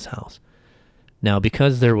south of this house. Now,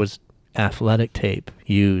 because there was athletic tape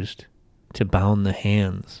used to bound the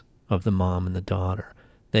hands of the mom and the daughter,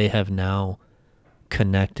 they have now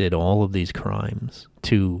connected all of these crimes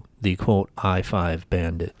to the, quote, I-5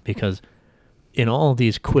 bandit. Because in all of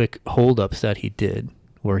these quick holdups that he did,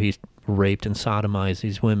 where he raped and sodomized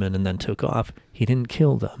these women and then took off, he didn't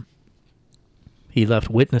kill them. He left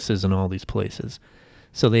witnesses in all these places.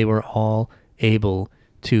 So they were all able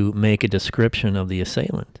to make a description of the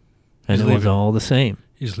assailant. And it was all the same.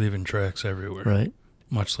 He's leaving tracks everywhere. Right.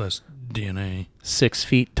 Much less DNA. 6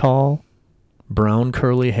 feet tall, brown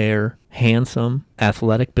curly hair, handsome,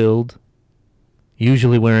 athletic build,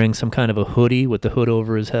 usually wearing some kind of a hoodie with the hood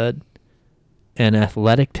over his head, and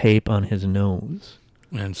athletic tape on his nose.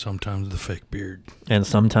 And sometimes the fake beard. And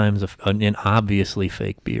sometimes an obviously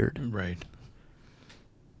fake beard. Right.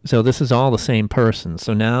 So this is all the same person.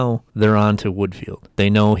 So now they're on to Woodfield. They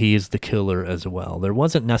know he's the killer as well. There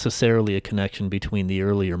wasn't necessarily a connection between the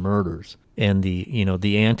earlier murders and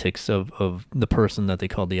the antics of the person that they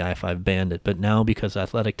called the I-5 bandit. But now, because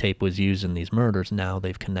athletic tape was used in these murders, now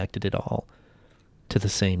they've connected it all to the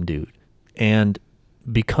same dude. And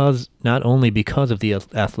not only because of the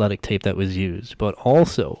athletic tape that was used, but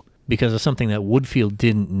also because of something that Woodfield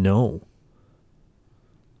didn't know,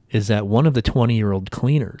 is that one of the 20-year-old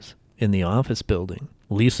cleaners in the office building,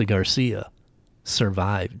 Lisa Garcia,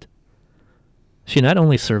 survived. She not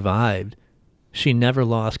only survived, she never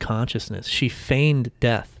lost consciousness. She feigned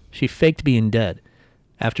death. She faked being dead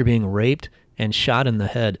after being raped and shot in the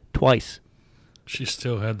head twice. She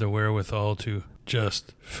still had the wherewithal to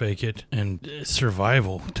just fake it, and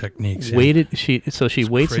survival techniques. She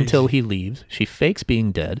waits crazy. until he leaves. She fakes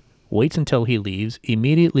being dead, waits until he leaves,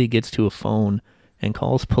 immediately gets to a phone and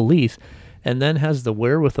calls police, and then has the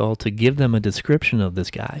wherewithal to give them a description of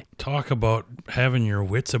this guy. Talk about having your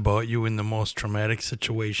wits about you in the most traumatic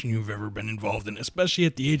situation you've ever been involved in, especially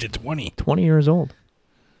at the age of 20. 20 years old.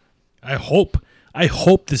 I hope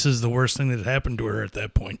this is the worst thing that happened to her at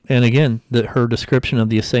that point. And again, her description of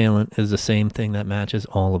the assailant is the same thing that matches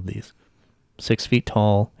all of these. 6 feet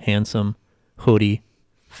tall, handsome, hoodie,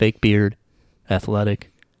 fake beard, athletic.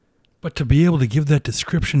 But to be able to give that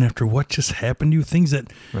description after what just happened to you,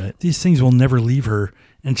 Right. These things will never leave her,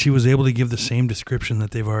 and she was able to give the same description that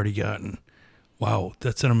they've already gotten. Wow,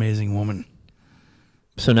 that's an amazing woman.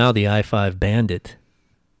 So now the I-5 bandit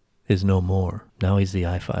is no more. Now he's the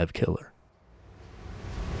I-5 killer.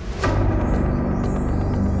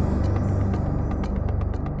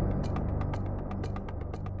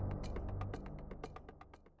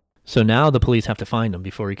 So now the police have to find him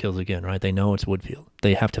before he kills again, right? They know it's Woodfield.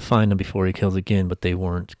 They have to find him before he kills again, but they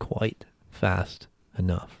weren't quite fast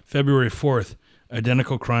enough. February 4th,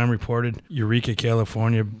 identical crime reported, Eureka,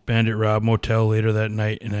 California. Bandit robbed motel later that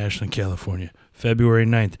night in Ashland, California. February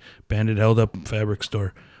 9th, bandit held up fabric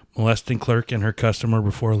store, molesting clerk and her customer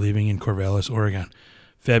before leaving in Corvallis, Oregon.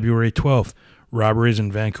 February 12th, robberies in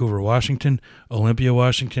Vancouver, Washington, Olympia,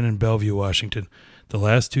 Washington, and Bellevue, Washington. The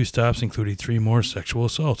last 2 stops included 3 more sexual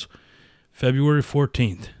assaults. February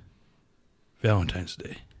 14th, Valentine's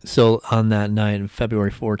Day. So on that night,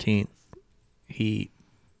 February 14th, he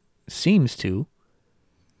seems to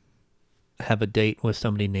have a date with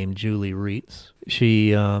somebody named Julie Reitz.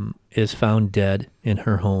 She is found dead in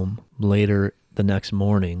her home later the next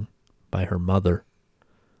morning by her mother.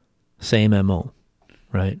 Same MO,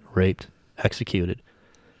 right? Raped, executed,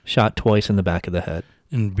 shot twice in the back of the head.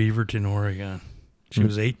 In Beaverton, Oregon. She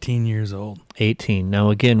was 18 years old. 18. Now,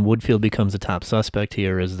 again, Woodfield becomes a top suspect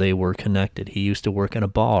here as they were connected. He used to work at a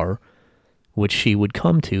bar, which she would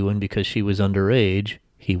come to, and because she was underage,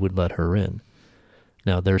 he would let her in.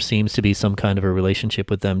 Now, there seems to be some kind of a relationship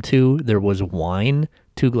with them, too. There was wine,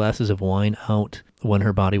 2 glasses of wine out when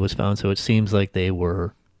her body was found, so it seems like they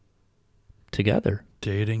were together.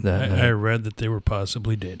 Dating. I read that they were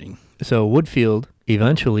possibly dating. So Woodfield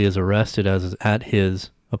eventually is arrested at his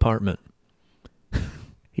apartment.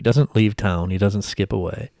 He doesn't leave town. He doesn't skip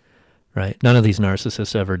away, right? None of these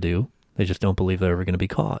narcissists ever do. They just don't believe they're ever going to be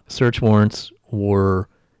caught. Search warrants were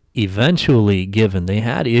eventually given. They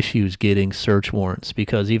had issues getting search warrants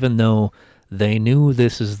because even though they knew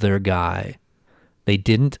this is their guy, they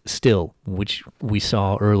didn't still, which we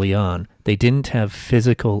saw early on, they didn't have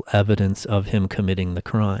physical evidence of him committing the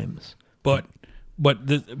crimes. But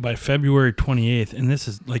by February 28th, and this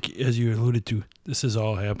is, like, as you alluded to, this is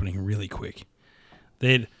all happening really quick.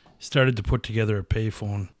 They had started to put together a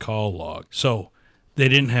payphone call log. So they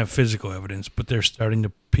didn't have physical evidence, but they're starting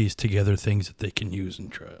to piece together things that they can use in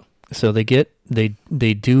trial. So they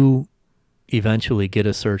do eventually get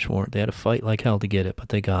a search warrant. They had to fight like hell to get it, but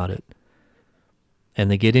they got it. And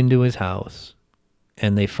they get into his house,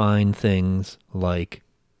 and they find things like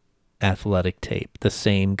athletic tape, the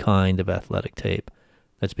same kind of athletic tape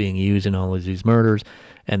that's being used in all of these murders.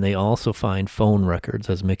 And they also find phone records,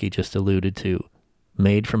 as Mickey just alluded to,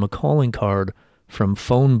 made from a calling card from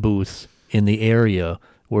phone booths in the area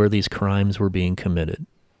where these crimes were being committed.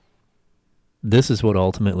 This is what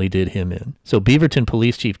ultimately did him in. So Beaverton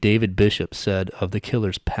Police Chief David Bishop said of the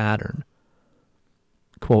killer's pattern,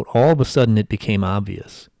 quote, all of a sudden it became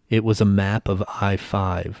obvious. It was a map of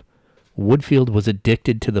I-5. Woodfield was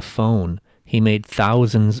addicted to the phone. He made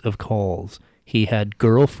thousands of calls. He had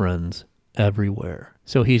girlfriends everywhere.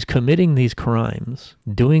 So he's committing these crimes,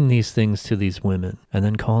 doing these things to these women, and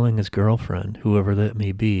then calling his girlfriend, whoever that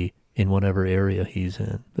may be, in whatever area he's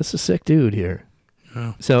in. This is a sick dude here.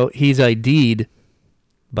 Oh. So he's ID'd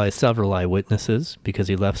by several eyewitnesses because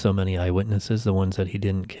he left so many eyewitnesses, the ones that he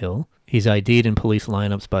didn't kill. He's ID'd in police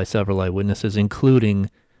lineups by several eyewitnesses, including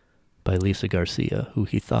by Lisa Garcia, who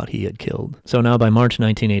he thought he had killed. So now by March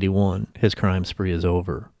 1981, his crime spree is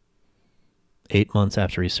over. 8 months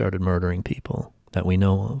after he started murdering people that we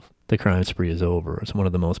know of, the crime spree is over. It's one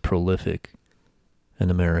of the most prolific in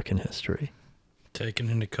American history. Taken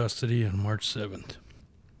into custody on March 7th.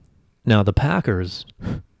 Now, the Packers,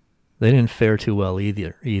 they didn't fare too well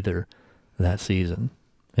either that season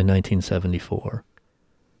in 1974.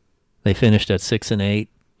 They finished at 6-8.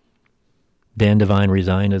 Dan Devine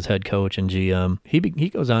resigned as head coach and GM. He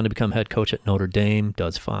goes on to become head coach at Notre Dame,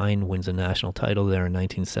 does fine, wins a national title there in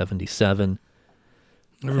 1977.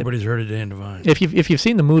 Everybody's heard of Dan Devine. If you've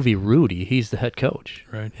seen the movie Rudy, he's the head coach.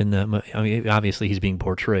 Right. In that, I mean, obviously he's being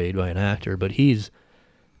portrayed by an actor, but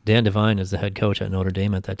Dan Devine is the head coach at Notre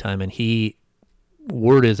Dame at that time, and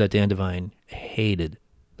word is that Dan Devine hated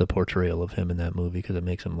the portrayal of him in that movie because it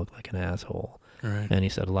makes him look like an asshole. Right. And he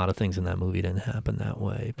said a lot of things in that movie didn't happen that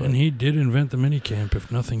way. But. And he did invent the minicamp,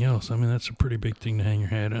 if nothing else. I mean, that's a pretty big thing to hang your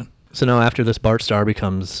hat on. So now after this, Bart Starr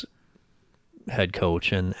becomes head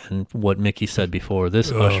coach, and what Mickey said before,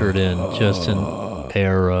 this ushered in just an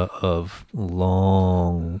era of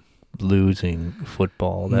long losing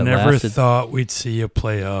football. That Never thought we'd see a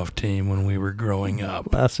playoff team when we were growing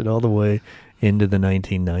up. Lasted all the way into the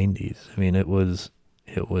 1990s. I mean, it was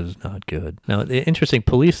not good. Now, interesting,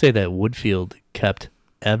 police say that Woodfield kept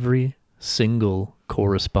every single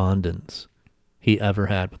correspondence he ever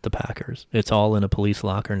had with the Packers. It's all in a police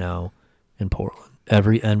locker now in Portland.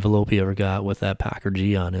 Every envelope he ever got with that Packer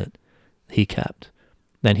G on it, he kept.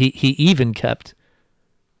 Then he even kept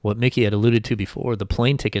what Mickey had alluded to before, the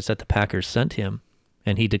plane tickets that the Packers sent him,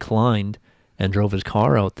 and he declined and drove his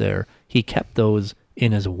car out there. He kept those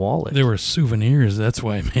in his wallet. They were souvenirs. That's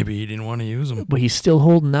why maybe he didn't want to use them. But he's still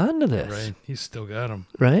holding on to this. Right. He's still got them.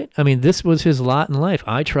 Right? I mean, this was his lot in life.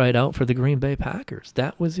 I tried out for the Green Bay Packers.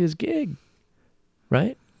 That was his gig.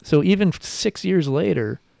 Right? So even 6 years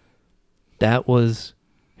later, that was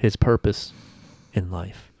his purpose in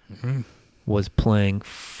life, was playing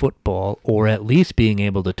football, or at least being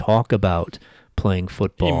able to talk about playing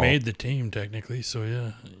football. He made the team, technically, so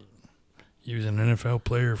yeah. He was an NFL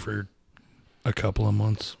player for a couple of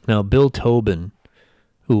months. Now, Bill Tobin,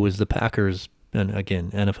 who was the Packers, and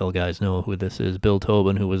again, NFL guys know who this is, Bill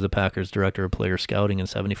Tobin, who was the Packers director of player scouting in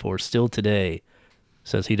 74, still today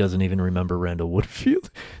says he doesn't even remember Randall Woodfield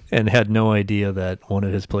and had no idea that one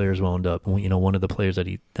of his players wound up, one of the players that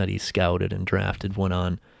he scouted and drafted went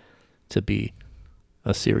on to be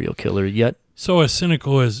a serial killer. Yet, so as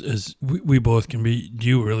cynical as we both can be, do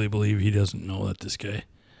you really believe he doesn't know that this guy?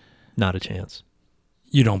 not a chance.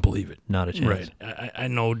 You don't believe it. Not a chance. Right. I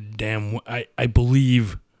know I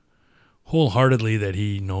believe wholeheartedly that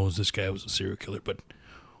he knows this guy was a serial killer, but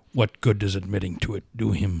what good does admitting to it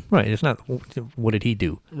do him? Right. It's not, what did he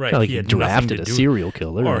do? Right. It's not like he he had drafted nothing a to do serial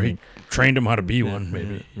killer. Or he trained him how to be one, yeah,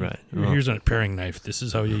 maybe. right. Here's a paring knife. This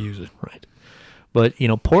is how you use it. Right. But,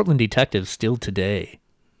 Portland detectives still today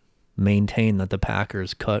maintain that the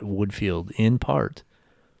Packers cut Woodfield in part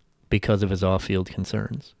because of his off-field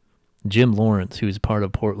concerns. Jim Lawrence, who's part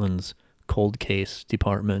of Portland's cold case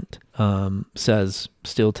department, says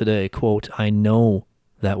still today, quote, "I know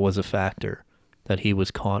that was a factor, that he was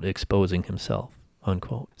caught exposing himself,"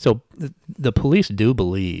 unquote. So the police do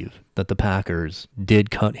believe that the Packers did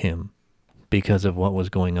cut him because of what was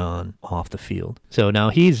going on off the field. So now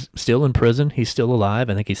he's still in prison. He's still alive.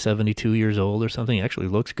 I think he's 72 years old or something. He actually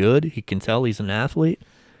looks good. He can tell he's an athlete.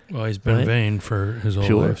 Well, he's been vain for his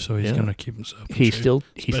whole life, so he's going to keep himself in shape,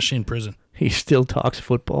 especially in prison. He still talks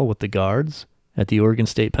football with the guards at the Oregon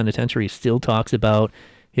State Penitentiary. He still talks about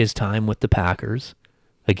his time with the Packers.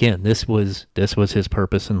 Again, this was his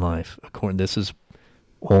purpose in life. This is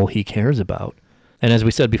all he cares about. And as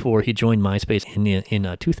we said before, he joined MySpace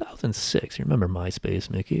in 2006. You remember MySpace,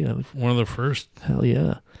 Mickey? One of the first. Hell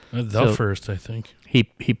yeah. First, I think.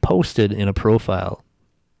 He posted in a profile,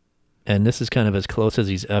 and this is kind of as close as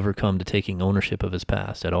he's ever come to taking ownership of his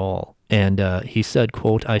past at all. And he said,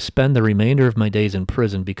 quote, "I spend the remainder of my days in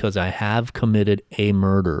prison because I have committed a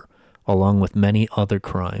murder, along with many other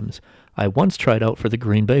crimes. I once tried out for the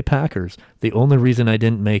Green Bay Packers. The only reason I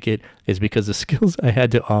didn't make it is because the skills I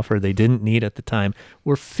had to offer they didn't need at the time."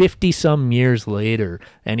 We're 50-some years later,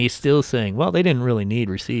 and he's still saying, well, they didn't really need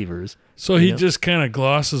receivers. So he just kind of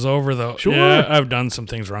glosses over Sure. yeah, I've done some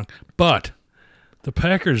things wrong. But the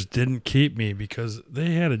Packers didn't keep me because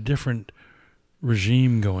they had a different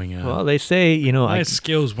regime going on. Well, they say, my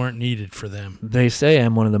skills weren't needed for them. They say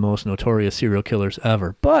I'm one of the most notorious serial killers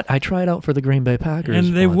ever, but I tried out for the Green Bay Packers.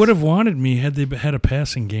 And they once. would have wanted me had they had a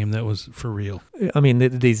passing game that was for real. I mean,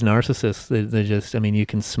 these narcissists, they just, you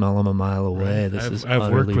can smell them a mile away. Right. This is I've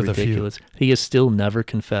utterly worked with ridiculous. He has still never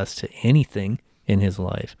confessed to anything in his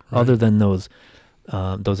life other than those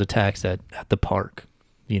attacks at the park,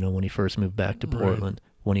 when he first moved back to Portland,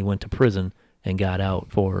 when he went to prison and got out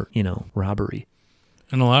for, robbery.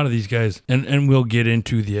 And a lot of these guys, and we'll get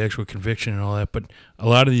into the actual conviction and all that, but a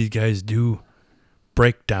lot of these guys do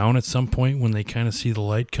break down at some point when they kind of see the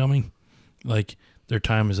light coming, like their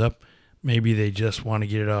time is up. Maybe they just want to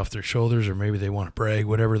get it off their shoulders, or maybe they want to brag,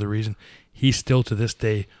 whatever the reason. He still to this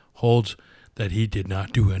day holds that he did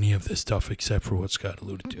not do any of this stuff except for what Scott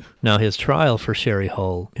alluded to. Now, his trial for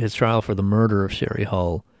the murder of Sherry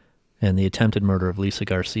Hull and the attempted murder of Lisa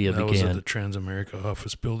Garcia began. That was at the Transamerica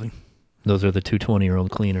office building. Those are the two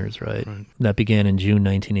 20-year-old cleaners, right? That began in June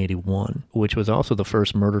 1981, which was also the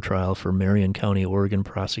first murder trial for Marion County, Oregon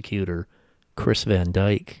prosecutor Chris Van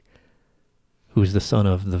Dyke, who's the son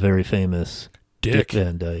of the very famous Dick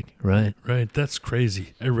Van Dyke, right? Right, that's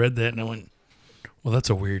crazy. I read that and I went, well,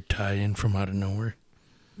 that's a weird tie-in from out of nowhere.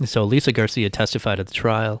 So Lisa Garcia testified at the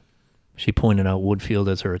trial. She pointed out Woodfield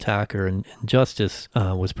as her attacker, and justice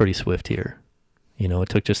was pretty swift here. It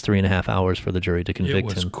took just 3.5 hours for the jury to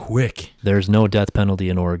convict him. It was quick. There's no death penalty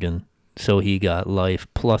in Oregon, so he got life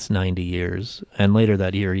plus 90 years. And later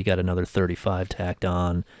that year, he got another 35 tacked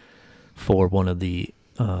on for one of the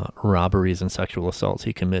robberies and sexual assaults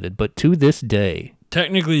he committed. But to this day...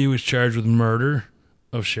 Technically, he was charged with murder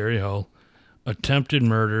of Sherry Hull, attempted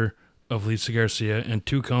murder of Lisa Garcia, and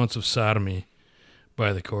 2 counts of sodomy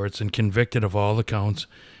by the courts, and convicted of all the counts.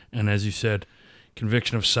 And as you said,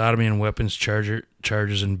 conviction of sodomy and weapons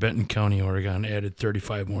charges in Benton County, Oregon, added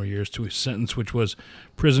 35 more years to his sentence, which was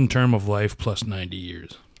prison term of life plus 90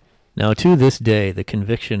 years. Now, to this day, the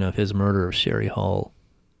conviction of his murder of Sherry Hull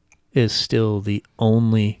is still the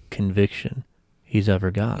only conviction he's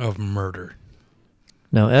ever got. Of murder.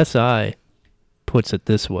 Now, SI puts it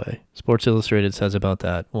this way. Sports Illustrated says about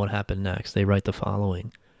that, what happened next. They write the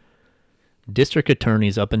following. District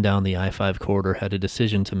attorneys up and down the I-5 corridor had a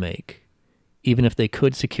decision to make. Even if they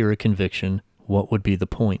could secure a conviction, what would be the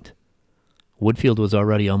point? Woodfield was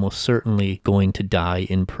already almost certainly going to die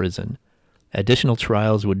in prison. Additional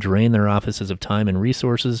trials would drain their offices of time and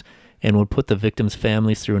resources, and would put the victims'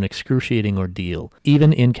 families through an excruciating ordeal.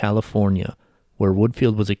 Even in California, where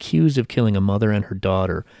Woodfield was accused of killing a mother and her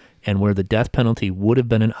daughter, and where the death penalty would have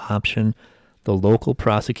been an option, the local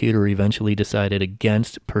prosecutor eventually decided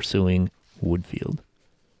against pursuing Woodfield.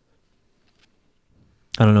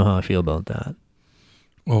 I don't know how I feel about that.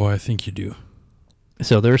 Oh, I think you do.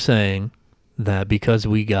 So they're saying that because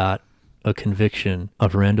we got a conviction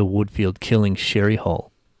of Randall Woodfield killing Sherry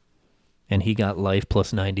Hull, and he got life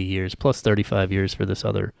plus 90 years, plus 35 years for this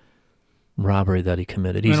other robbery that he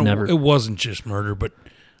committed. It wasn't just murder, but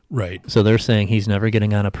right. So they're saying he's never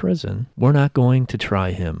getting out of prison. We're not going to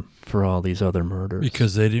try him for all these other murders.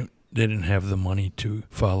 Because they didn't have the money to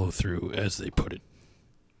follow through, as they put it.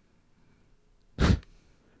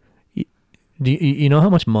 You know how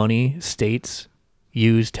much money states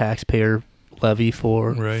use taxpayer levy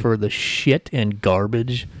for Right. for the shit and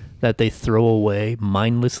garbage that they throw away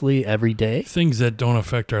mindlessly every day? Things that don't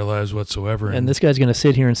affect our lives whatsoever. And this guy's going to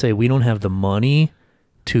sit here and say, we don't have the money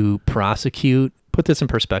to prosecute. Put this in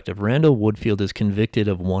perspective. Randall Woodfield is convicted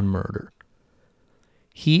of one murder.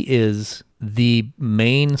 He is the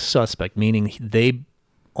main suspect, meaning they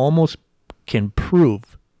almost can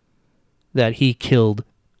prove that he killed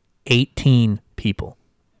 18 people.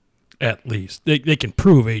 At least. They can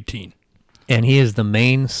prove 18. And he is the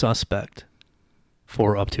main suspect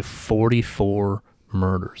for up to 44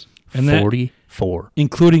 murders. And that- 44.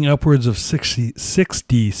 Including upwards of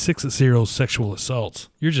 60 sexual assaults.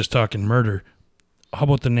 You're just talking murder. How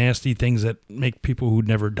about the nasty things that make people who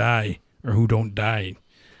never die or who don't die,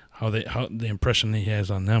 how the impression he has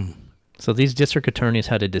on them? So these district attorneys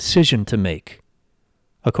had a decision to make,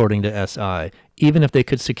 according to SI. Even if they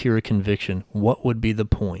could secure a conviction, what would be the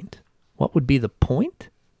point? What would be the point?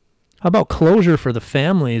 How about closure for the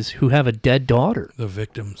families who have a dead daughter, The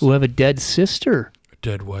victims. who have a dead sister? A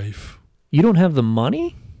dead wife. You don't have the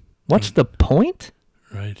money? What's the point?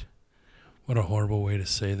 Right. What a horrible way to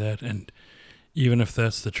say that. And even if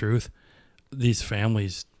that's the truth, these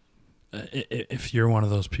families, if you're one of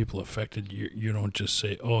those people affected, you don't just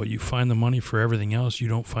say, oh, you find the money for everything else, you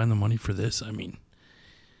don't find the money for this. I mean,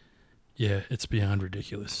 yeah, it's beyond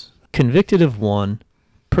ridiculous. Convicted of one,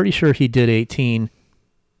 pretty sure he did 18,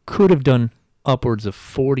 could have done upwards of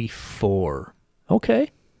 44.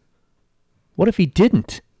 Okay. What if he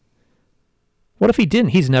didn't? What if he didn't?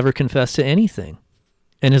 He's never confessed to anything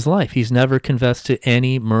in his life. He's never confessed to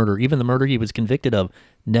any murder. Even the murder he was convicted of,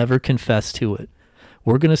 never confessed to it.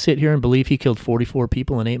 We're going to sit here and believe he killed 44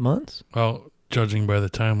 people in 8 months? Well, judging by the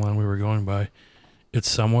timeline we were going by, it's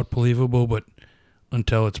somewhat believable, but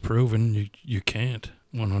until it's proven, you can't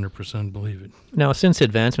 100% believe it. Now, since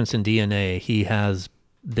advancements in DNA,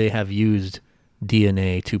 they have used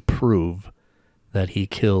DNA to prove that he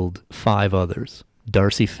killed 5 others.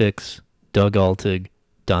 Darcy Fix, Doug Altig,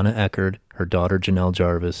 Donna Eckerd, her daughter Janelle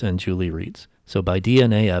Jarvis, and Julie Reitz. So by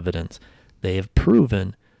DNA evidence, they have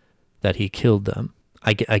proven that he killed them.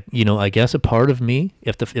 I guess a part of me,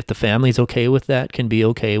 if the family's okay with that, can be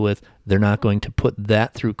okay with they're not going to put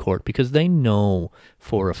that through court because they know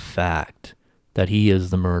for a fact that he is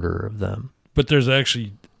the murderer of them. But there's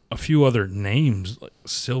actually a few other names, like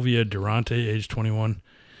Sylvia Durante, age 21,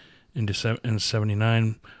 in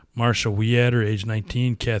 79, Marsha Weader, age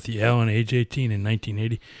 19, Kathy Allen, age 18, in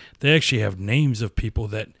 1980. They actually have names of people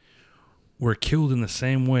that were killed in the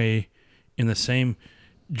same way, in the same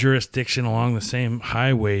jurisdiction, along the same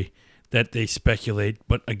highway that they speculate.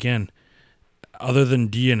 But again, other than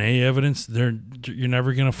DNA evidence, you're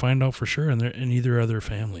never going to find out for sure in either other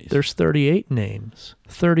families. There's 38 names,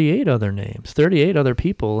 38 other names, 38 other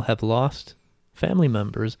people have lost family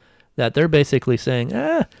members that they're basically saying,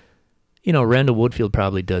 Randall Woodfield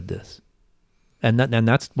probably did this. And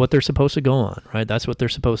that's what they're supposed to go on, right? That's what they're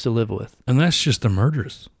supposed to live with. And that's just the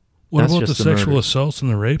murders. What That's about the just the sexual murders. assaults and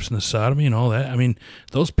the rapes and the sodomy and all that? I mean,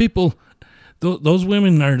 those people, those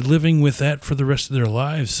women are living with that for the rest of their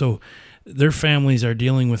lives. So their families are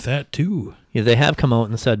dealing with that too. Yeah, they have come out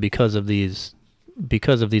and said because of these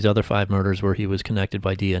other 5 murders where he was connected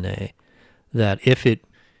by DNA, that if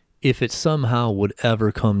it somehow would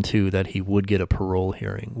ever come to that he would get a parole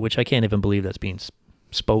hearing, which I can't even believe that's being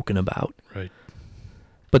spoken about. Right.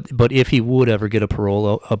 But if he would ever get a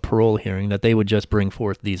parole hearing, that they would just bring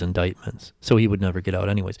forth these indictments, so he would never get out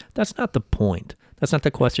anyways. That's not the point. That's not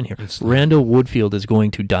the question here. Randall Woodfield is going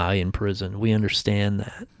to die in prison. We understand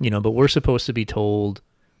that, but we're supposed to be told,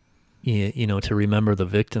 to remember the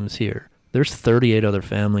victims here. There's 38 other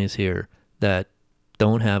families here that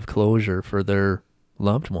don't have closure for their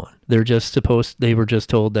loved one. They were just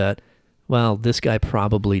told that, well, this guy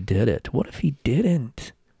probably did it. What if he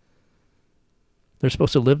didn't? They're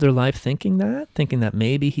supposed to live their life thinking that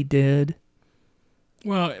maybe he did.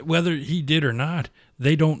 Well, whether he did or not,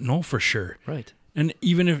 they don't know for sure. Right. And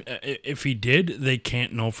even if he did, they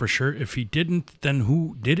can't know for sure. If he didn't, then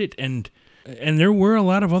who did it? And there were a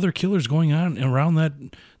lot of other killers going on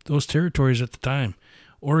around those territories at the time.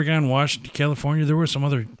 Oregon, Washington, California, there were some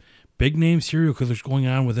other big-name serial killers going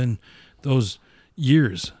on within those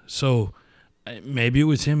years. So maybe it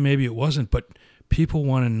was him, maybe it wasn't, but people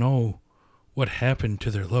want to know what happened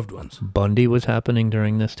to their loved ones. Bundy was happening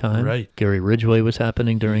during this time. Right. Gary Ridgway was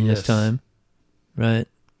happening during this time. Right.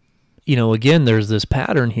 Again, there's this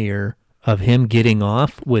pattern here of him getting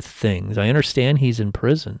off with things. I understand he's in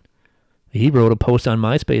prison. He wrote a post on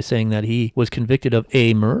MySpace saying that he was convicted of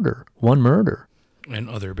one murder. And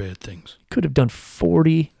other bad things. Could have done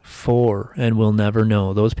 44 and we'll never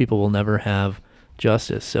know. Those people will never have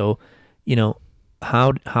justice. So,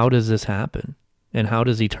 how does this happen? And how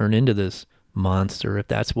does he turn into this monster if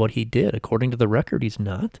that's what he did? According to the record, he's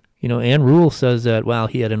not. Ann Rule says that,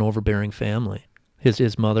 he had an overbearing family.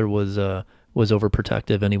 His mother was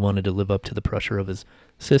overprotective and he wanted to live up to the pressure of his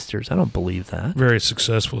sisters. I don't believe that. Very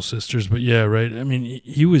successful sisters, but yeah, right. I mean,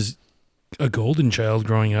 he was a golden child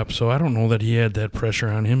growing up, so I don't know that he had that pressure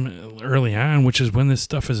on him early on, which is when this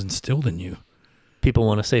stuff is instilled in you. People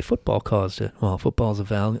want to say football caused it. Well, football's a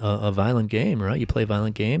violent game, right? You play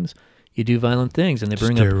violent games, you do violent things, and they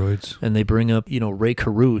bring steroids. They bring up Ray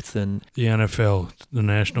Caruth and the NFL, the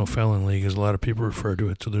National Felon League, as a lot of people refer to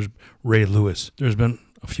it. So there's Ray Lewis. There's been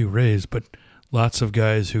a few Rays, but lots of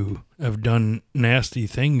guys who have done nasty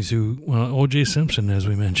things O.J. Simpson, as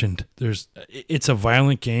we mentioned. It's a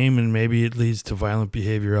violent game, and maybe it leads to violent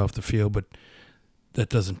behavior off the field, but that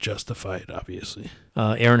doesn't justify it, obviously.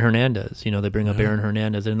 Aaron Hernandez, they bring up Aaron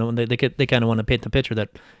Hernandez, and they kind of want to paint the picture that,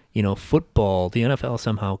 football, the NFL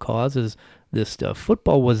somehow causes this stuff.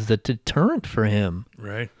 Football was the deterrent for him.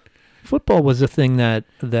 Right. Football was the thing that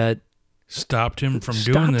stopped him from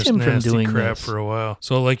doing this nasty crap for a while.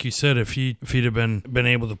 So like you said, if he'd have been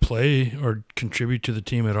able to play or contribute to the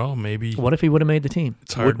team at all, maybe. What if he would have made the team?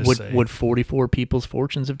 It's hard to say. Would 44 people's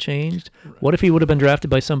fortunes have changed? Right. What if he would have been drafted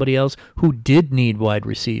by somebody else who did need wide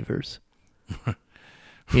receivers? Right.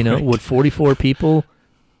 Would 44 people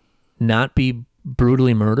not be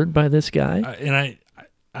brutally murdered by this guy? I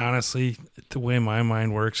honestly, the way my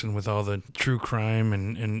mind works and with all the true crime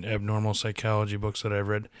and abnormal psychology books that I've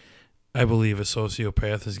read, I believe a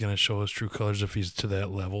sociopath is going to show his true colors if he's to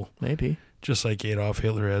that level. Maybe. Just like Adolf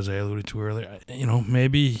Hitler, as I alluded to earlier.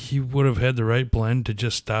 Maybe he would have had the right blend to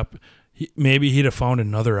just stop. Maybe he'd have found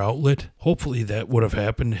another outlet. Hopefully that would have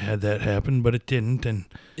happened had that happened, but it didn't. And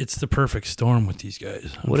it's the perfect storm with these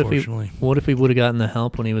guys, unfortunately. What if he would have gotten the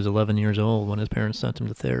help when he was 11 years old, when his parents sent him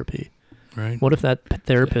to therapy? Right. What if that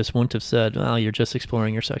therapist wouldn't have said, you're just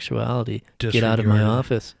exploring your sexuality. Get out of my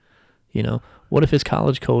office. What if his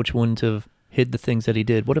college coach wouldn't have hid the things that he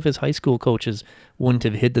did? What if his high school coaches wouldn't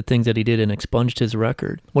have hid the things that he did and expunged his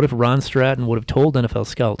record? What if Ron Stratton would have told NFL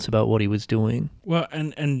scouts about what he was doing? Well,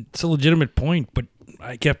 and it's a legitimate point, but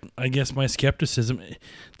I guess my skepticism,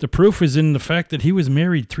 the proof is in the fact that he was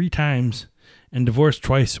married 3 times and divorced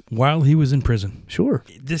twice while he was in prison. Sure.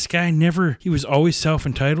 This guy he was always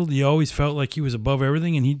self-entitled. He always felt like he was above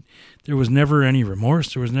everything, and there was never any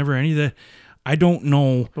remorse. There was never any of that. I don't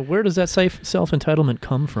know. But where does that self-entitlement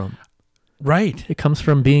come from? Right. It comes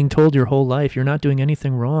from being told your whole life you're not doing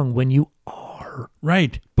anything wrong when you are.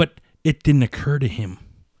 Right. But it didn't occur to him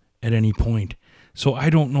at any point. So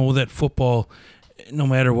I don't know that football, no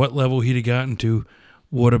matter what level he'd have gotten to,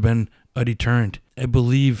 would have been a deterrent. I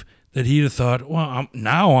believe that he'd have thought, well,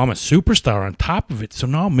 now I'm a superstar on top of it, so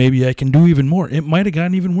now maybe I can do even more. It might have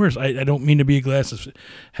gotten even worse. I don't mean to be a glass is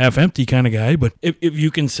half empty kind of guy, but if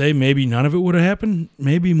you can say maybe none of it would have happened,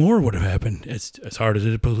 maybe more would have happened. It's as hard as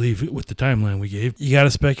it to believe with the timeline we gave. You got a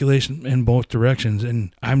speculation in both directions,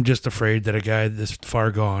 and I'm just afraid that a guy this far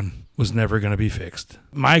gone was never going to be fixed.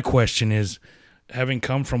 My question is, having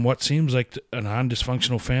come from what seems like a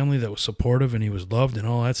non-dysfunctional family that was supportive and he was loved and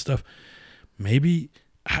all that stuff, maybe...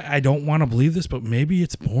 I don't want to believe this, but maybe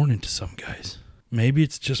it's born into some guys. Maybe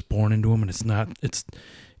it's just born into them, and it's not.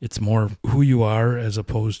 It's more who you are as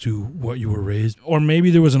opposed to what you were raised. Or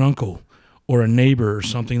maybe there was an uncle or a neighbor or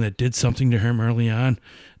something that did something to him early on,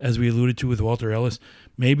 as we alluded to with Walter Ellis.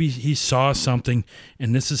 Maybe he saw something,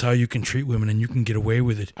 and this is how you can treat women, and you can get away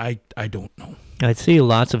with it. I don't know. I see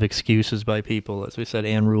lots of excuses by people. As we said,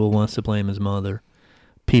 Ann Rule wants to blame his mother.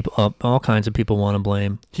 People, all kinds of people want to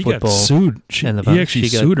blame football. He got sued. He actually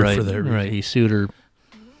sued her for that reason. Right, he sued her.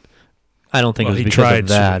 I don't think it was because of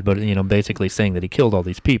that, but basically saying that he killed all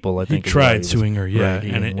these people. I think he tried suing her, yeah, right,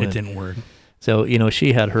 and it didn't work. So,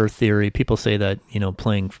 she had her theory. People say that,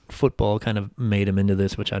 playing football kind of made him into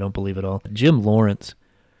this, which I don't believe at all. Jim Lawrence,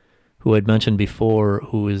 who I'd mentioned before,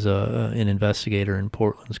 who is an investigator in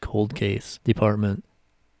Portland's cold case department,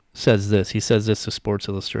 says this. He says this to Sports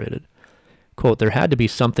Illustrated. Quote, there had to be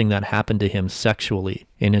something that happened to him sexually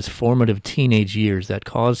in his formative teenage years that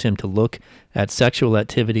caused him to look at sexual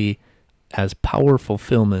activity as power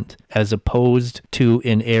fulfillment as opposed to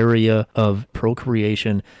an area of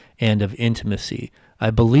procreation and of intimacy.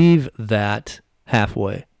 I believe that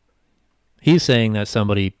halfway. He's saying that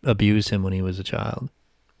somebody abused him when he was a child.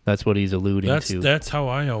 That's what he's alluding to. That's how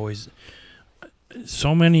I always...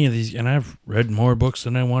 So many of these, and I've read more books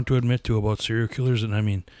than I want to admit to about serial killers, and I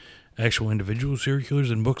mean actual individual serial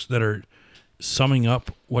killers, and books that are summing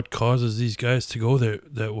up what causes these guys to go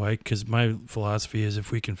that way, because my philosophy is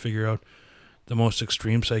if we can figure out the most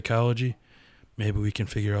extreme psychology, maybe we can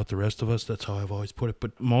figure out the rest of us. That's how I've always put it.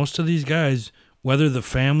 But most of these guys, whether the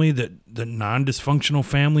family, the non-dysfunctional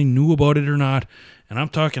family knew about it or not, and I'm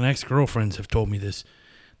talking ex-girlfriends have told me this,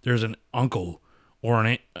 there's an uncle or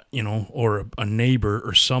a neighbor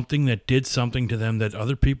or something that did something to them that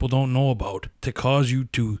other people don't know about to cause you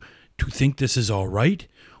to think this is all right,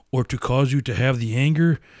 or to cause you to have the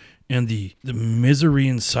anger and the misery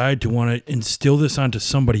inside to want to instill this onto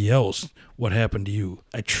somebody else, what happened to you.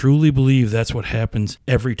 I truly believe that's what happens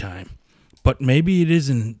every time. But maybe it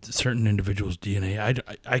is in certain individuals' DNA.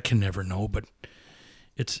 I can never know, but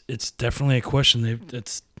it's definitely a question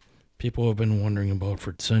that's people have been wondering about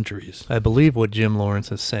for centuries. I believe what Jim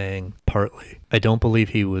Lawrence is saying, partly. I don't believe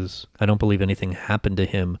anything happened to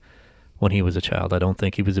him when he was a child. I don't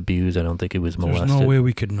think he was abused. I don't think he was molested. There's no way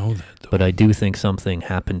we could know that, though. But I do think something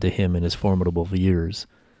happened to him in his formidable years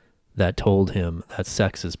that told him that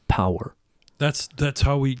sex is power. That's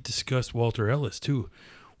how we discussed Walter Ellis, too.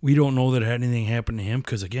 We don't know that anything happened to him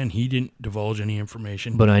because, again, he didn't divulge any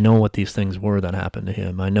information. But I know what these things were that happened to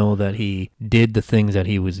him. I know that he did the things that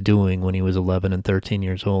he was doing when he was 11 and 13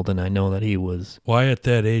 years old, and I know that he was Why at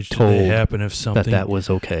that age did they happen if something... that was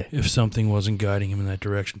okay. If something wasn't guiding him in that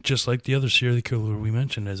direction. Just like the other serial killer we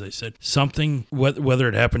mentioned, as I said. Something, whether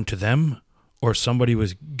it happened to them or somebody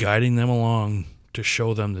was guiding them along to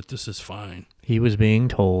show them that this is fine. He was being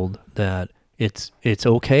told that it's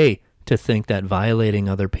okay to think that violating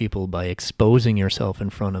other people by exposing yourself in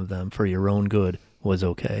front of them for your own good was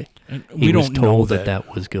okay. And we don't know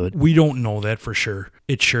that was good. We don't know that for sure.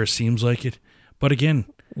 It sure seems like it. But again,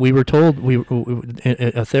 we were told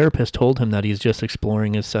a therapist told him that he's just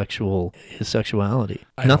exploring his sexuality.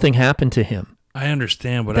 Nothing happened to him. I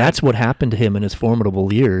understand, but that's what happened to him in his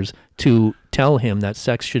formidable years to tell him that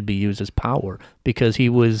sex should be used as power because he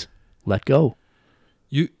was let go.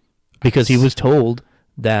 Because he was told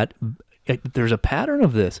that there's a pattern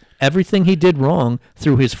of this. Everything he did wrong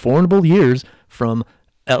through his formidable years from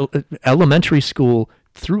elementary school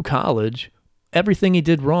through college, everything he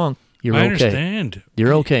did wrong, you're okay. I understand.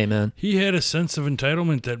 You're okay, man. He had a sense of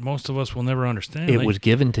entitlement that most of us will never understand. It was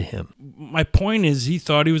given to him. My point is he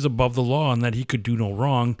thought he was above the law and that he could do no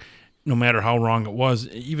wrong, no matter how wrong it was.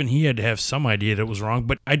 Even he had to have some idea that it was wrong.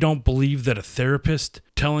 But I don't believe that a therapist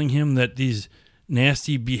telling him that these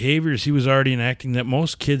nasty behaviors he was already enacting, that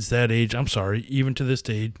most kids that age, I'm sorry, even to this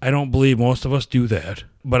day, I don't believe most of us do that.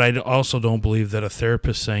 But I also don't believe that a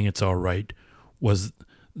therapist saying it's all right was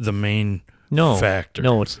the main factor.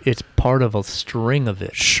 No, it's part of a string of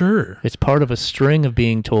it. Sure. It's part of a string of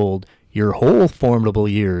being told your whole formidable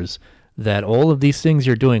years that all of these things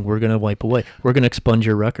you're doing, we're going to wipe away. We're going to expunge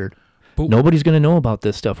your record. But nobody's going to know about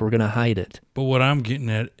this stuff. We're going to hide it. But what I'm getting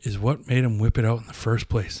at is what made him whip it out in the first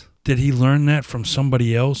place. Did he learn that from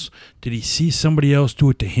somebody else? Did he see somebody else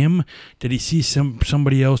do it to him? Did he see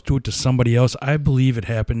somebody else do it to somebody else? I believe it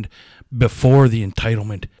happened before the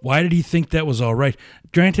entitlement. Why did he think that was all right?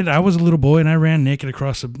 Granted, I was a little boy and I ran naked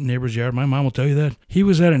across the neighbor's yard. My mom will tell you that. He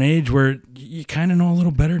was at an age where you kind of know a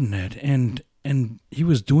little better than that. And he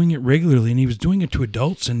was doing it regularly, and he was doing it to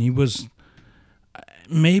adults, and he was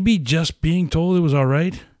maybe just being told it was all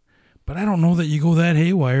right. But I don't know that you go that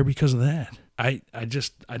haywire because of that. I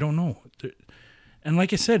don't know. And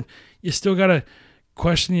like I said, you still got to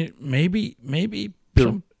question it. Maybe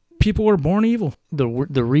some people were born evil.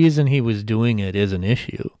 The reason he was doing it is an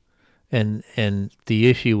issue, and the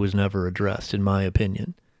issue was never addressed, in my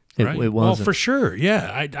opinion. It wasn't. Well, for sure.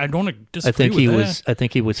 Yeah, I don't disagree with that. I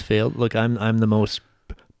think he was failed. Look, I'm the most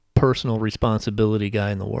personal responsibility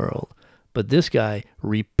guy in the world, but this guy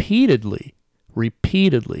repeatedly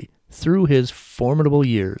through his formidable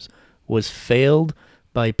years was failed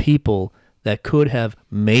by people that could have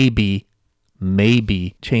maybe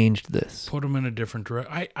maybe changed this. Put them in a different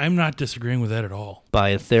direction. I'm not disagreeing with that at all. By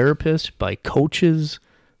a therapist, by coaches,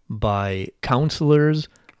 by counselors,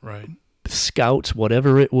 Right. scouts,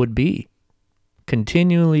 whatever it would be.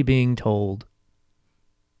 Continually being told,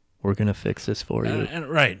 we're going to fix this for you.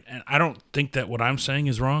 Right. And I don't think that what I'm saying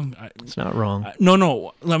is wrong. It's not wrong.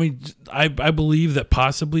 No. I believe that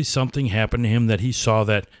possibly something happened to him that he saw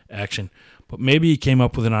that action. But maybe he came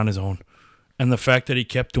up with it on his own. And the fact that he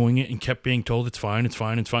kept doing it and kept being told it's fine.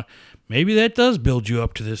 Maybe that does build you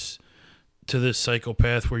up to this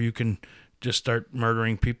psychopath where you can just start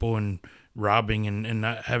murdering people and robbing and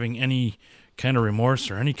not having any kind of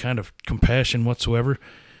remorse or any kind of compassion whatsoever.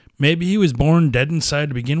 Maybe he was born dead inside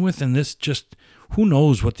to begin with, and this just, who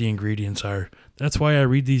knows what the ingredients are. That's why I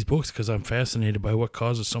read these books, because I'm fascinated by what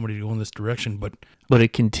causes somebody to go in this direction. But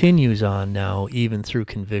it continues on now, even through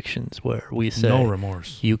convictions, where we say, no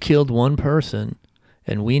remorse. You killed one person,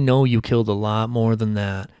 and we know you killed a lot more than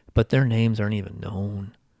that, but their names aren't even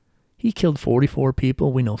known. He killed 44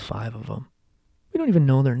 people. We know 5 of them. We don't even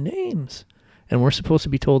know their names. And we're supposed to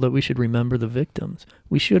be told that we should remember the victims.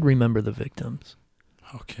 We should remember the victims.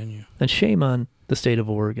 How can you? And shame on the state of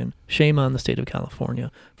Oregon. Shame on the state of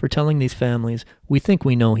California for telling these families, we think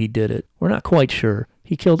we know he did it. We're not quite sure.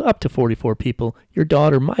 He killed up to 44 people. Your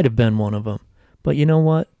daughter might have been one of them. But you know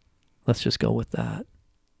what? Let's just go with that.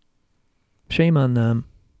 Shame on them.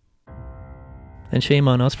 And shame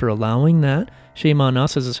on us for allowing that. Shame on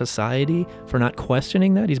us as a society for not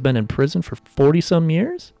questioning that. He's been in prison for 40-some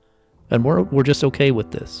years. And we're just okay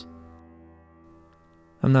with this.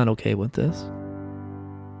 I'm not okay with this.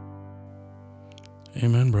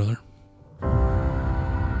 Amen, brother.